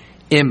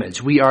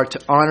image. We are to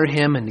honor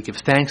Him and to give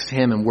thanks to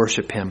Him and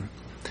worship Him.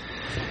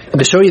 And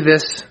to show you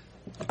this,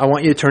 I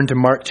want you to turn to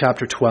Mark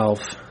chapter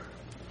 12.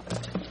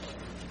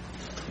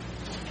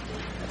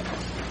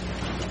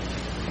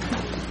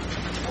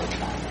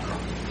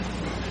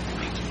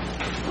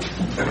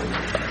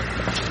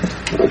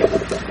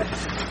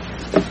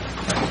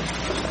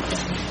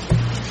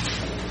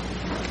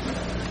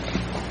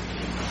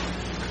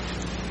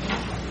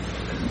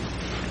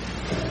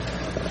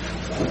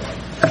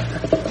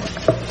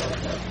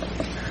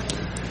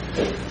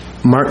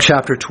 Mark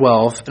chapter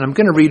 12, and I'm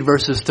going to read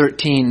verses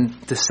 13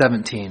 to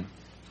 17.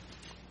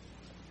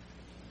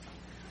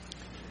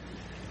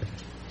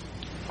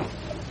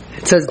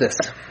 It says this,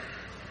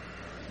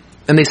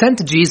 "And they sent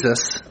to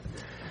Jesus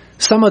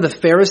some of the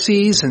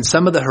Pharisees and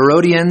some of the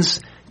Herodians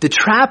to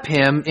trap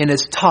him in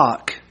his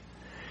talk.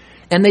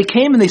 And they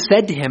came and they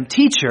said to him,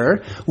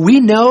 'Teacher, we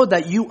know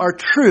that you are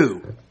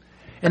true,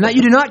 and that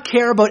you do not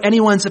care about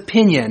anyone's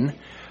opinion,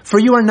 for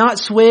you are not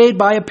swayed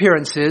by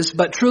appearances,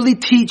 but truly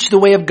teach the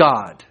way of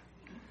God.'"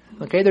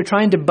 Okay, they're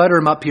trying to butter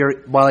him up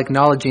here while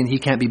acknowledging he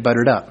can't be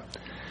buttered up.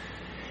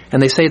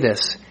 And they say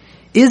this,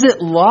 "Is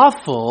it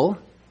lawful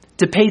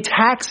to pay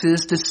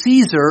taxes to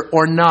Caesar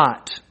or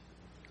not?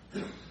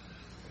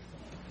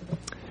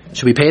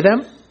 Should we pay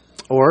them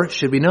or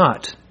should we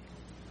not?"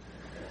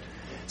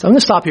 So I'm going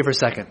to stop here for a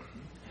second.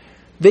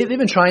 They've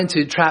been trying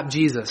to trap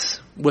Jesus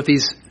with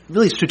these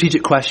really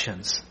strategic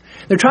questions.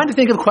 They're trying to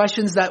think of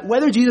questions that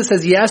whether Jesus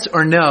says yes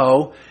or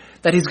no,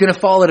 that he's going to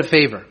fall out of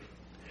favor.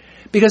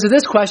 Because of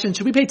this question,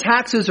 should we pay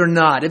taxes or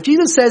not? If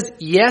Jesus says,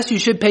 yes, you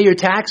should pay your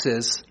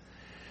taxes,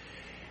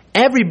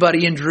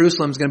 everybody in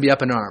Jerusalem is going to be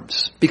up in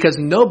arms. Because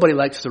nobody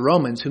likes the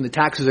Romans, whom the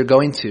taxes are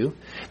going to.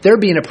 They're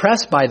being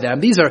oppressed by them.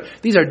 These are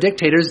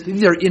dictators.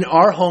 These are in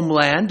our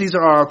homeland. These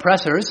are our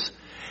oppressors.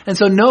 And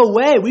so no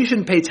way, we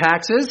shouldn't pay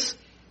taxes.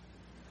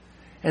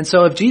 And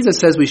so if Jesus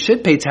says we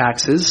should pay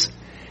taxes,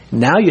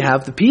 now you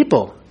have the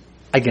people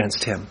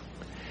against him.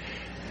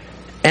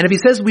 And if he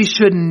says we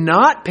should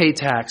not pay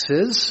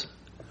taxes,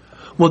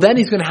 well, then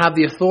he's going to have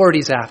the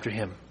authorities after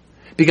him.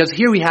 Because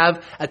here we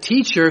have a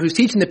teacher who's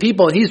teaching the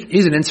people, and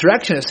he's an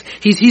insurrectionist.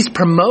 He's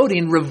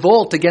promoting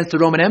revolt against the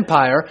Roman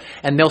Empire,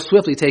 and they'll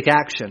swiftly take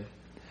action.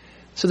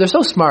 So they're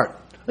so smart.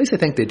 At least I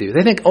think they do.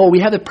 They think, oh,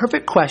 we have the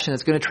perfect question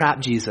that's going to trap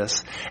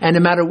Jesus. And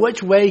no matter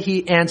which way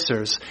he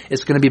answers,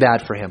 it's going to be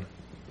bad for him.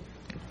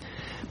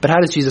 But how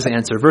does Jesus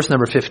answer? Verse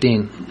number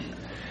 15.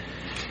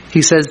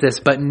 He says this,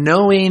 "But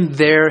knowing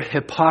their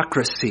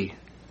hypocrisy,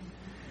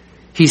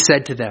 he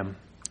said to them,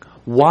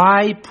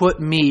 'Why put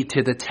me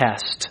to the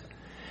test?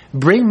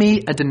 Bring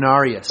me a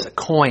denarius, a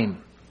coin,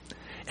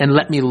 and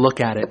let me look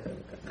at it.'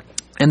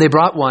 And they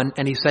brought one,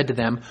 and he said to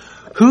them,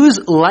 'Whose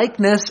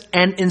likeness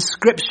and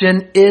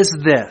inscription is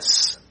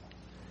this?'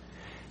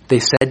 They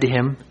said to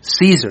him,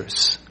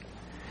 'Caesar's.'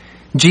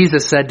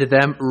 Jesus said to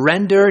them,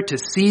 'Render to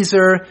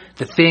Caesar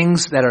the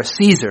things that are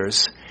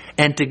Caesar's,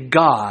 and to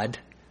God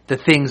the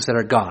things that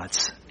are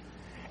God's.'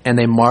 And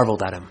they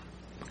marveled at him."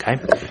 Okay?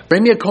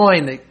 "Bring me a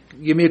coin.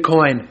 Give me a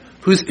coin.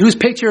 Whose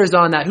picture is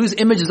on that? Whose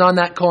image is on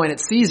that coin?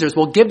 It's Caesar's.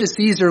 Well, give to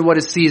Caesar what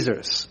is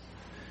Caesar's.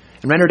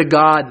 And render to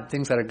God the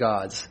things that are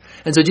God's."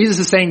 And so Jesus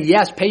is saying,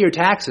 yes, pay your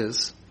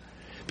taxes.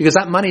 Because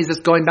that money is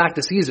just going back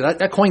to Caesar.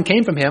 That coin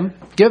came from him.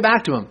 Give it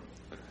back to him.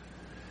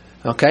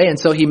 Okay? And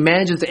so he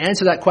manages to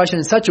answer that question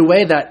in such a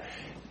way that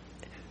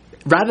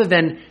rather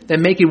than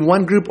making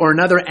one group or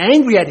another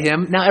angry at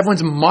him, now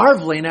everyone's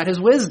marveling at his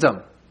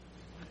wisdom.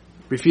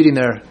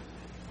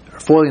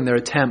 Foiling their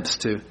attempts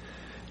to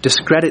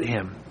discredit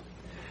him.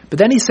 But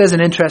then he says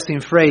an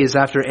interesting phrase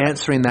after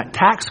answering that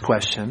tax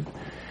question.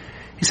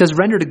 He says,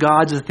 "Render to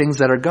God the things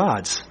that are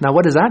God's." Now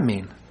what does that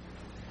mean?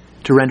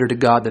 To render to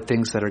God the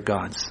things that are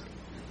God's.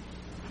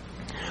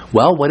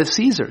 Well, what is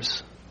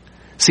Caesar's?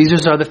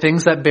 Caesar's are the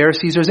things that bear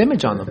Caesar's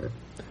image on them.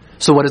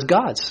 So what is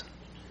God's?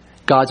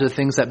 God's are the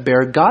things that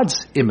bear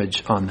God's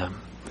image on them.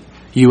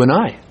 You and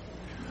I.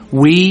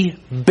 We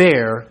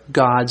bear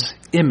God's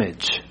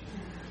image.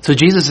 So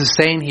Jesus is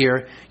saying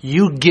here,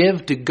 you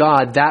give to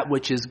God that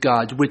which is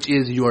God's, which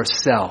is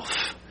yourself,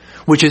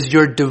 which is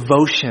your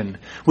devotion,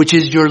 which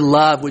is your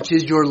love, which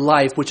is your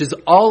life, which is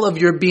all of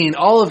your being,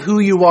 all of who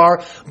you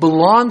are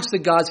belongs to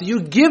God. So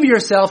you give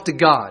yourself to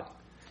God.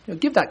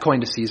 Give that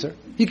coin to Caesar.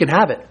 You can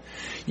have it.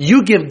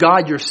 You give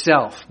God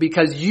yourself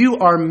because you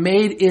are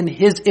made in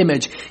His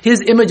image.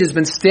 His image has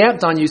been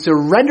stamped on you. So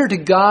render to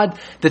God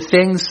the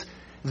things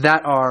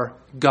that are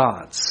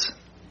God's.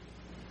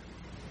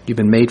 You've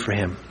been made for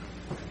Him.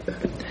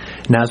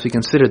 Now as we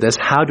consider this,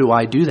 how do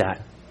I do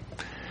that?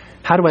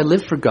 How do I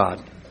live for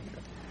God?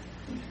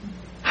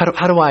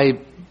 How do I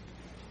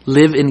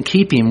live in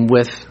keeping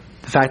with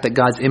the fact that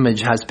God's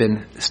image has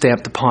been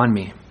stamped upon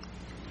me?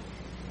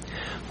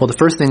 Well, the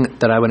first thing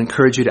that I would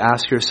encourage you to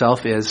ask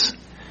yourself is,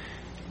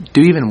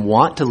 do you even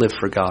want to live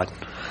for God?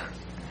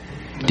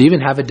 Do you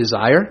even have a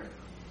desire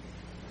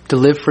to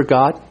live for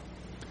God?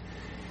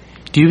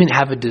 Do you even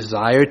have a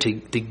desire to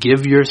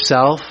give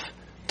yourself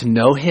to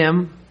know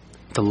Him,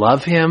 to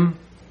love Him,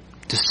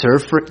 to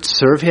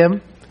serve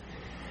Him?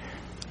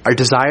 Our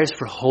desires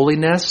for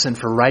holiness and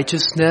for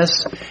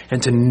righteousness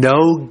and to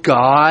know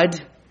God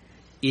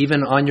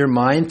even on your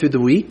mind through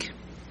the week?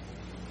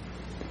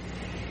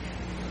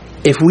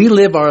 If we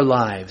live our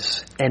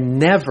lives and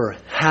never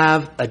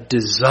have a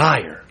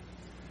desire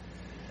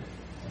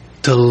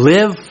to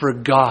live for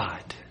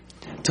God,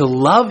 to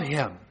love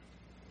Him,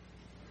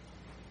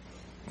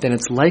 then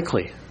it's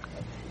likely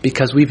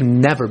because we've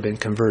never been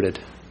converted.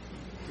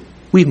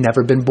 We've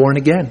never been born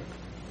again.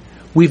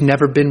 We've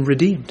never been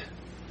redeemed.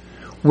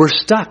 We're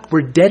stuck.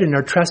 We're dead in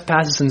our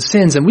trespasses and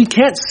sins, and we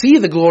can't see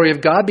the glory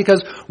of God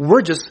because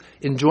we're just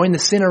enjoying the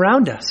sin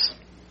around us.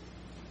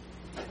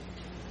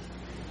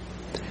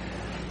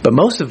 But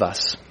most of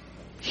us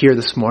here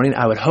this morning,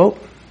 I would hope,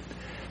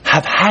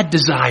 have had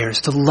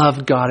desires to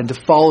love God and to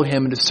follow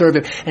Him and to serve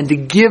Him and to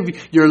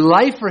give your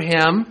life for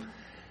Him.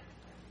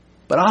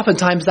 But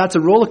oftentimes that's a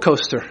roller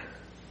coaster.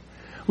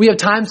 We have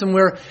times when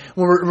we're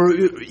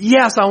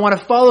yes, I want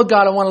to follow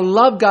God, I want to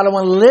love God, I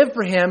want to live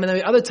for Him. And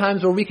then other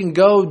times where we can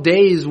go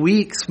days,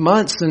 weeks,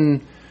 months,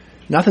 and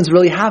nothing's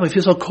really happening. We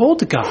feel so cold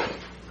to God.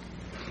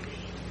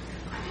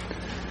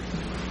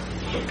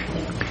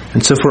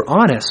 And so if we're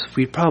honest,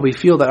 we probably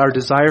feel that our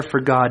desire for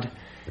God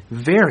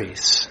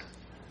varies.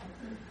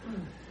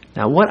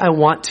 Now, what I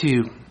want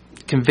to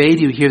convey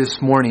to you here this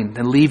morning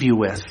and leave you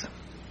with,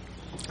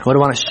 what I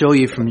want to show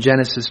you from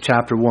Genesis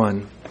chapter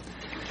 1,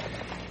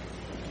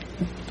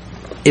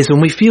 is when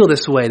we feel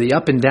this way, the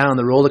up and down,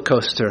 the roller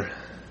coaster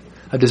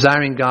of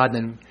desiring God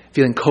and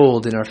feeling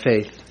cold in our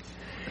faith,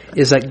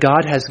 is that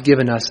God has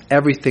given us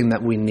everything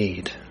that we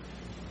need.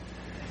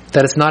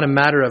 That it's not a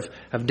matter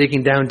of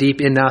digging down deep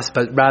in us,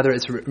 but rather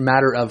it's a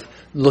matter of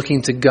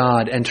looking to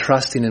God and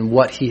trusting in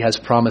what He has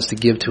promised to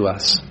give to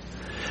us.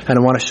 And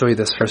I want to show you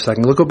this for a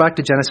second. We'll go back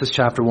to Genesis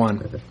chapter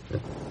 1.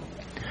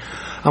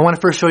 I want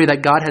to first show you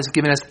that God has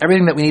given us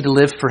everything that we need to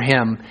live for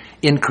Him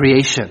in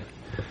creation.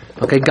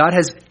 Okay,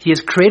 He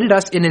has created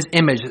us in His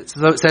image.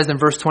 So it says in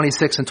verse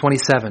 26 and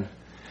 27.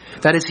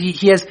 That is,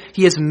 He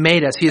has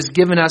made us. He has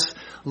given us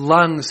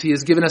lungs. He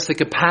has given us the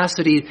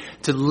capacity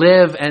to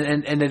live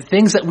and the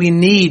things that we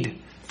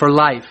need for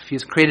life. He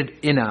has created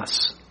in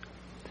us.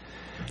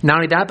 Not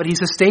only that, but He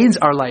sustains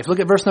our life. Look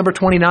at verse number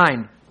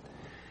 29.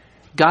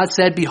 God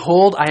said,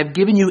 "Behold, I have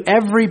given you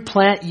every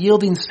plant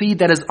yielding seed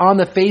that is on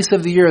the face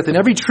of the earth, and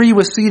every tree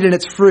with seed in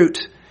its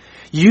fruit.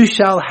 You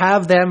shall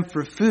have them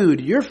for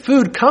food." Your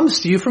food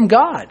comes to you from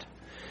God.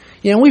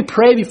 You know, when we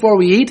pray before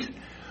we eat,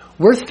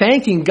 we're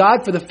thanking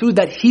God for the food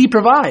that He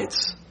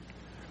provides.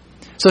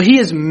 So He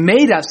has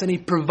made us and He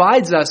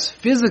provides us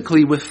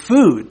physically with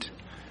food.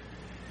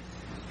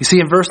 You see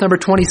in verse number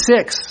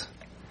 26,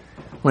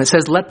 when it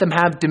says, "Let them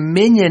have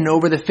dominion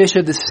over the fish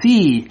of the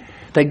sea,"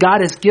 that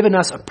God has given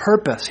us a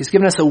purpose. He's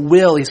given us a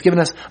will. He's given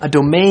us a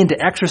domain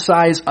to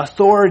exercise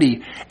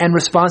authority and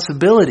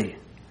responsibility.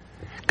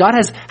 God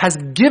has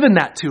given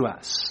that to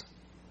us.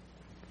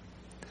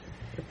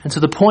 And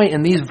so the point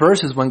in these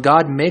verses when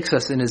God makes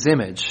us in His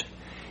image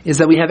is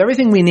that we have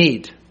everything we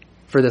need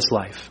for this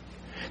life.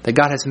 That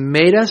God has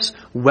made us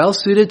well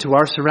suited to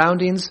our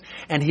surroundings,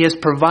 and He has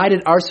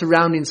provided our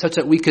surroundings such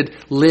that we could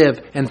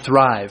live and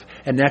thrive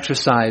and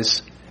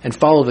exercise and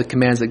follow the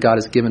commands that God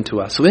has given to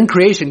us. So in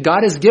creation,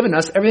 God has given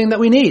us everything that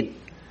we need.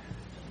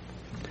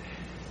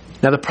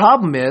 Now the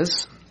problem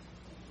is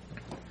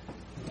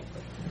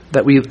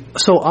that we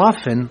so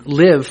often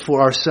live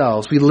for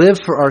ourselves. We live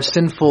for our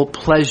sinful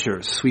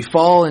pleasures. We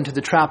fall into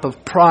the trap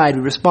of pride.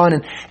 We respond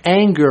in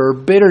anger or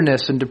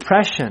bitterness and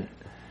depression.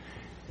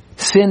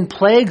 Sin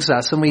plagues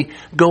us, and we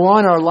go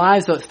on our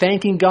lives without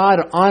thanking God,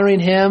 honoring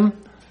Him,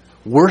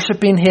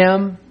 worshiping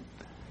Him.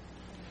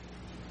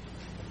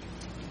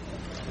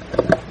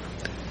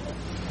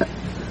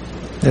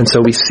 And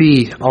so we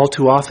see all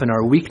too often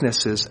our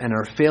weaknesses and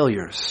our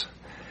failures.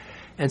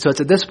 And so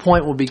it's at this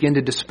point we'll begin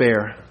to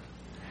despair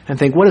and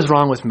think, what is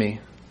wrong with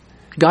me?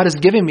 God has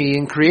given me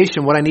in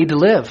creation what I need to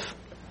live.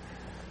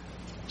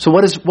 So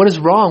what is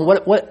wrong?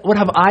 What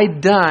have I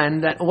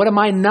done? What am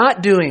I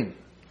not doing?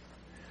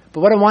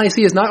 But what I want to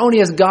see is not only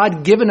has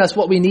God given us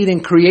what we need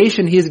in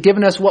creation, He has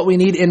given us what we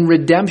need in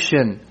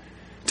redemption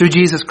through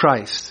Jesus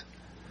Christ.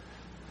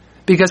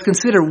 Because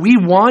consider, we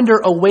wander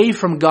away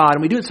from God,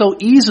 and we do it so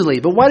easily.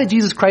 But why did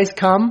Jesus Christ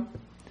come?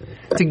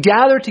 to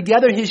gather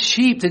together his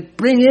sheep, to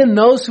bring in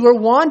those who are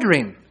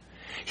wandering.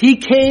 He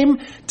came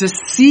to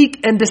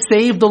seek and to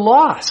save the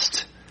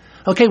lost.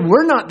 Okay,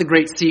 we're not the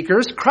great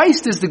seekers.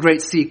 Christ is the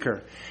great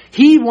seeker.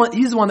 He's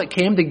the one that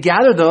came to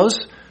gather those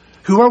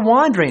who are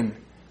wandering.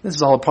 This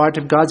is all a part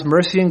of God's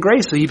mercy and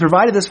grace. So he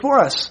provided this for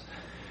us.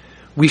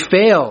 We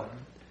fail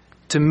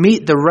to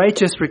meet the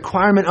righteous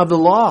requirement of the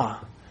law.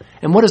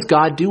 And what does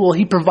God do? Well,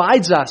 he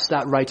provides us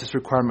that righteous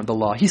requirement of the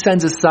law. He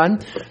sends his Son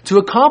to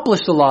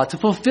accomplish the law, to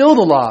fulfill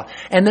the law,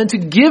 and then to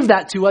give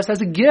that to us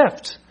as a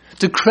gift,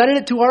 to credit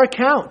it to our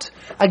account.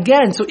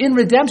 Again, so in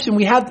redemption,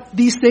 we have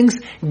these things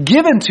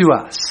given to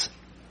us.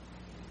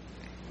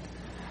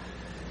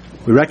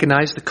 We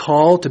recognize the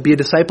call to be a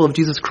disciple of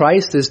Jesus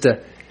Christ is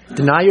to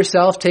deny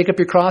yourself, take up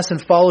your cross,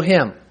 and follow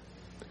him.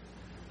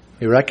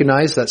 We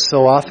recognize that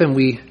so often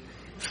we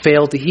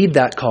fail to heed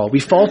that call. We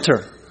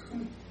falter.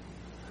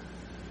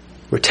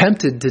 We're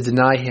tempted to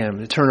deny him,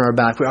 to turn our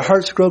back. Our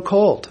hearts grow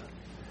cold.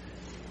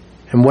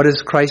 And what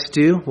does Christ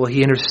do? Well,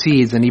 he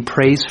intercedes and he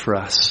prays for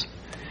us.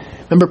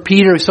 Remember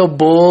Peter is so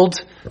bold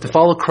to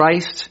follow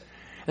Christ,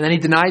 and then he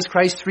denies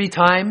Christ 3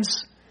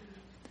 times.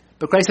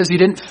 But Christ says, you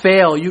didn't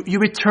fail. You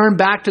return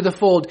back to the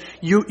fold.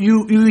 You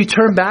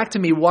return back to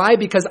me. Why?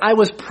 Because I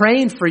was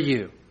praying for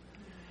you.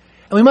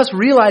 And we must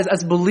realize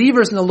as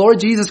believers in the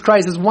Lord Jesus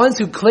Christ, as ones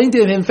who cling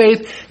to him in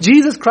faith,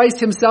 Jesus Christ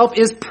himself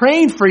is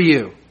praying for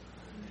you.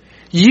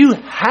 You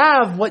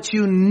have what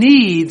you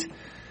need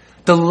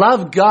to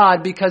love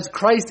God because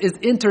Christ is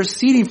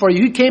interceding for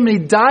you. He came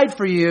and he died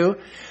for you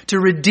to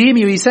redeem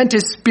you. He sent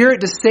his Spirit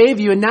to save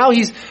you, and now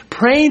he's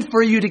praying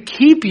for you to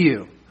keep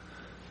you.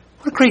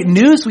 What great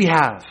news we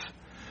have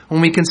when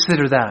we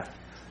consider that.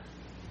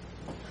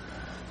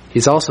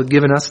 He's also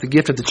given us the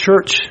gift of the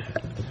church.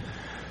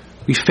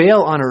 We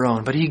fail on our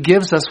own, but he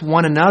gives us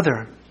one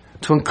another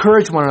to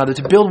encourage one another,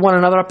 to build one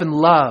another up in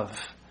love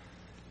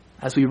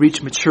as we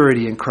reach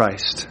maturity in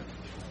Christ.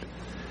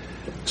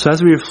 So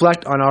as we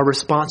reflect on our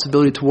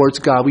responsibility towards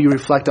God, we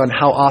reflect on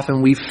how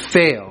often we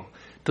fail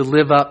to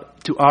live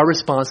up to our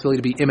responsibility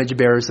to be image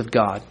bearers of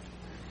God.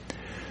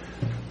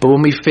 But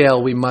when we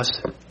fail, we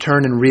must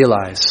turn and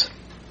realize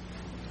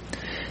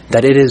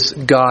that it is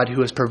God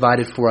who has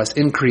provided for us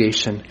in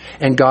creation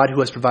and God who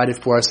has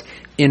provided for us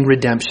in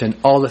redemption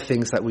all the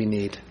things that we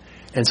need.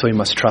 And so we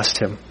must trust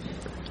him.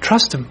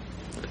 Trust him.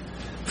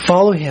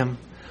 Follow him.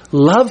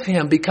 Love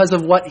him because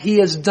of what he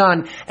has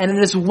done. And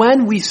it is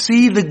when we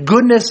see the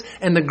goodness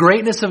and the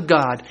greatness of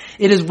God,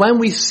 it is when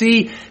we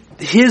see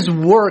his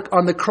work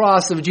on the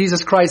cross of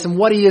Jesus Christ and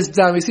what he has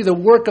done. We see the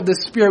work of the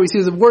Spirit. We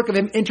see the work of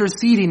him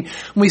interceding.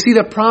 We see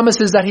the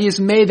promises that he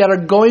has made that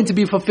are going to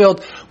be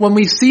fulfilled. When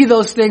we see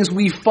those things,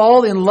 we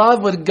fall in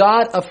love with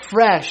God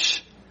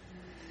afresh.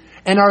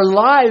 And our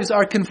lives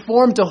are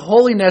conformed to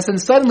holiness,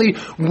 and suddenly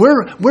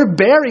we're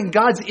bearing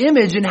God's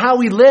image in how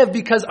we live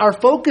because our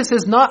focus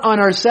is not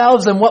on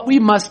ourselves and what we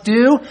must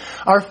do.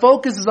 Our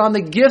focus is on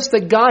the gifts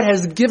that God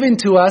has given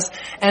to us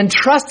and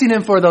trusting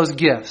him for those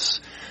gifts.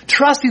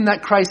 Trusting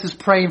that Christ is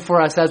praying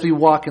for us as we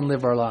walk and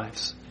live our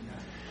lives.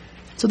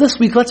 So this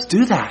week, let's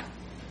do that.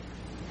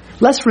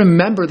 Let's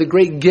remember the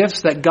great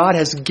gifts that God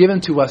has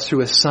given to us through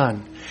his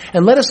Son.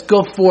 And let us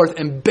go forth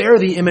and bear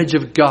the image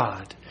of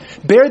God.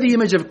 Bear the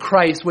image of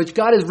Christ, which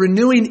God is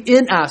renewing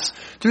in us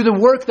through the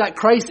work that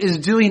Christ is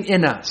doing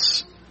in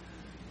us.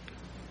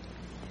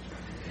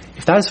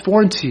 If that is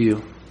foreign to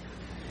you,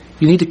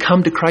 you need to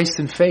come to Christ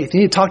in faith.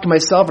 You need to talk to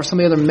myself or some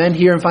of the other men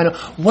here and find out,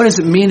 what does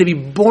it mean to be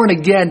born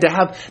again, to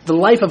have the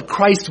life of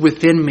Christ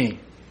within me?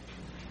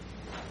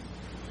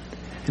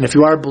 And if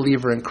you are a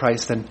believer in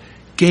Christ, then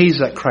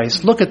gaze at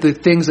Christ. Look at the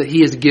things that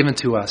he has given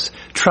to us.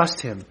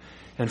 Trust him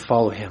and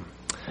follow him.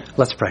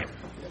 Let's pray.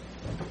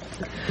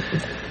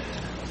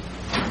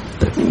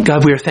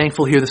 God, we are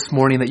thankful here this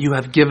morning that you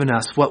have given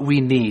us what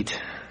we need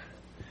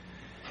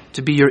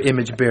to be your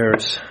image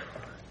bearers.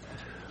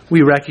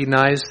 We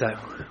recognize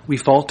that we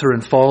falter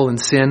and fall in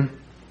sin.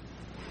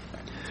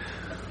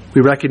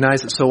 We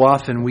recognize that so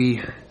often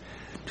we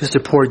just a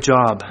poor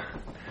job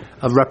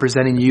of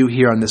representing you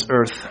here on this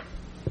earth.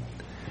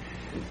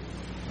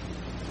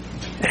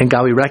 And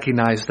God, we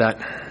recognize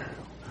that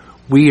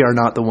we are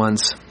not the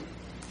ones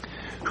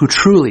who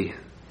truly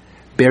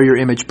bear your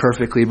image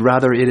perfectly.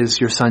 Rather, it is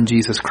your Son,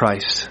 Jesus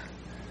Christ,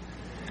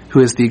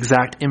 who is the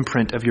exact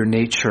imprint of your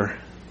nature.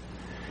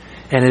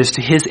 And it is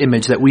to his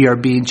image that we are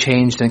being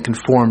changed and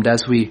conformed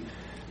as we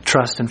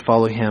trust and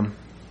follow him.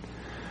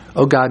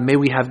 Oh God, may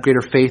we have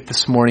greater faith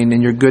this morning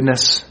in your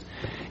goodness,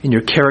 in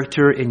your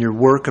character, in your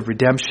work of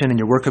redemption, in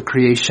your work of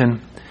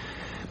creation.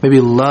 May we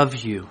love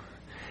you.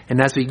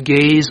 And as we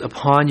gaze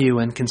upon you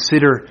and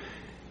consider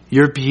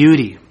your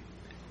beauty,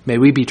 may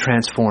we be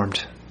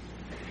transformed.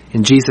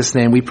 In Jesus'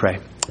 name we pray.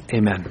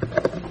 Amen.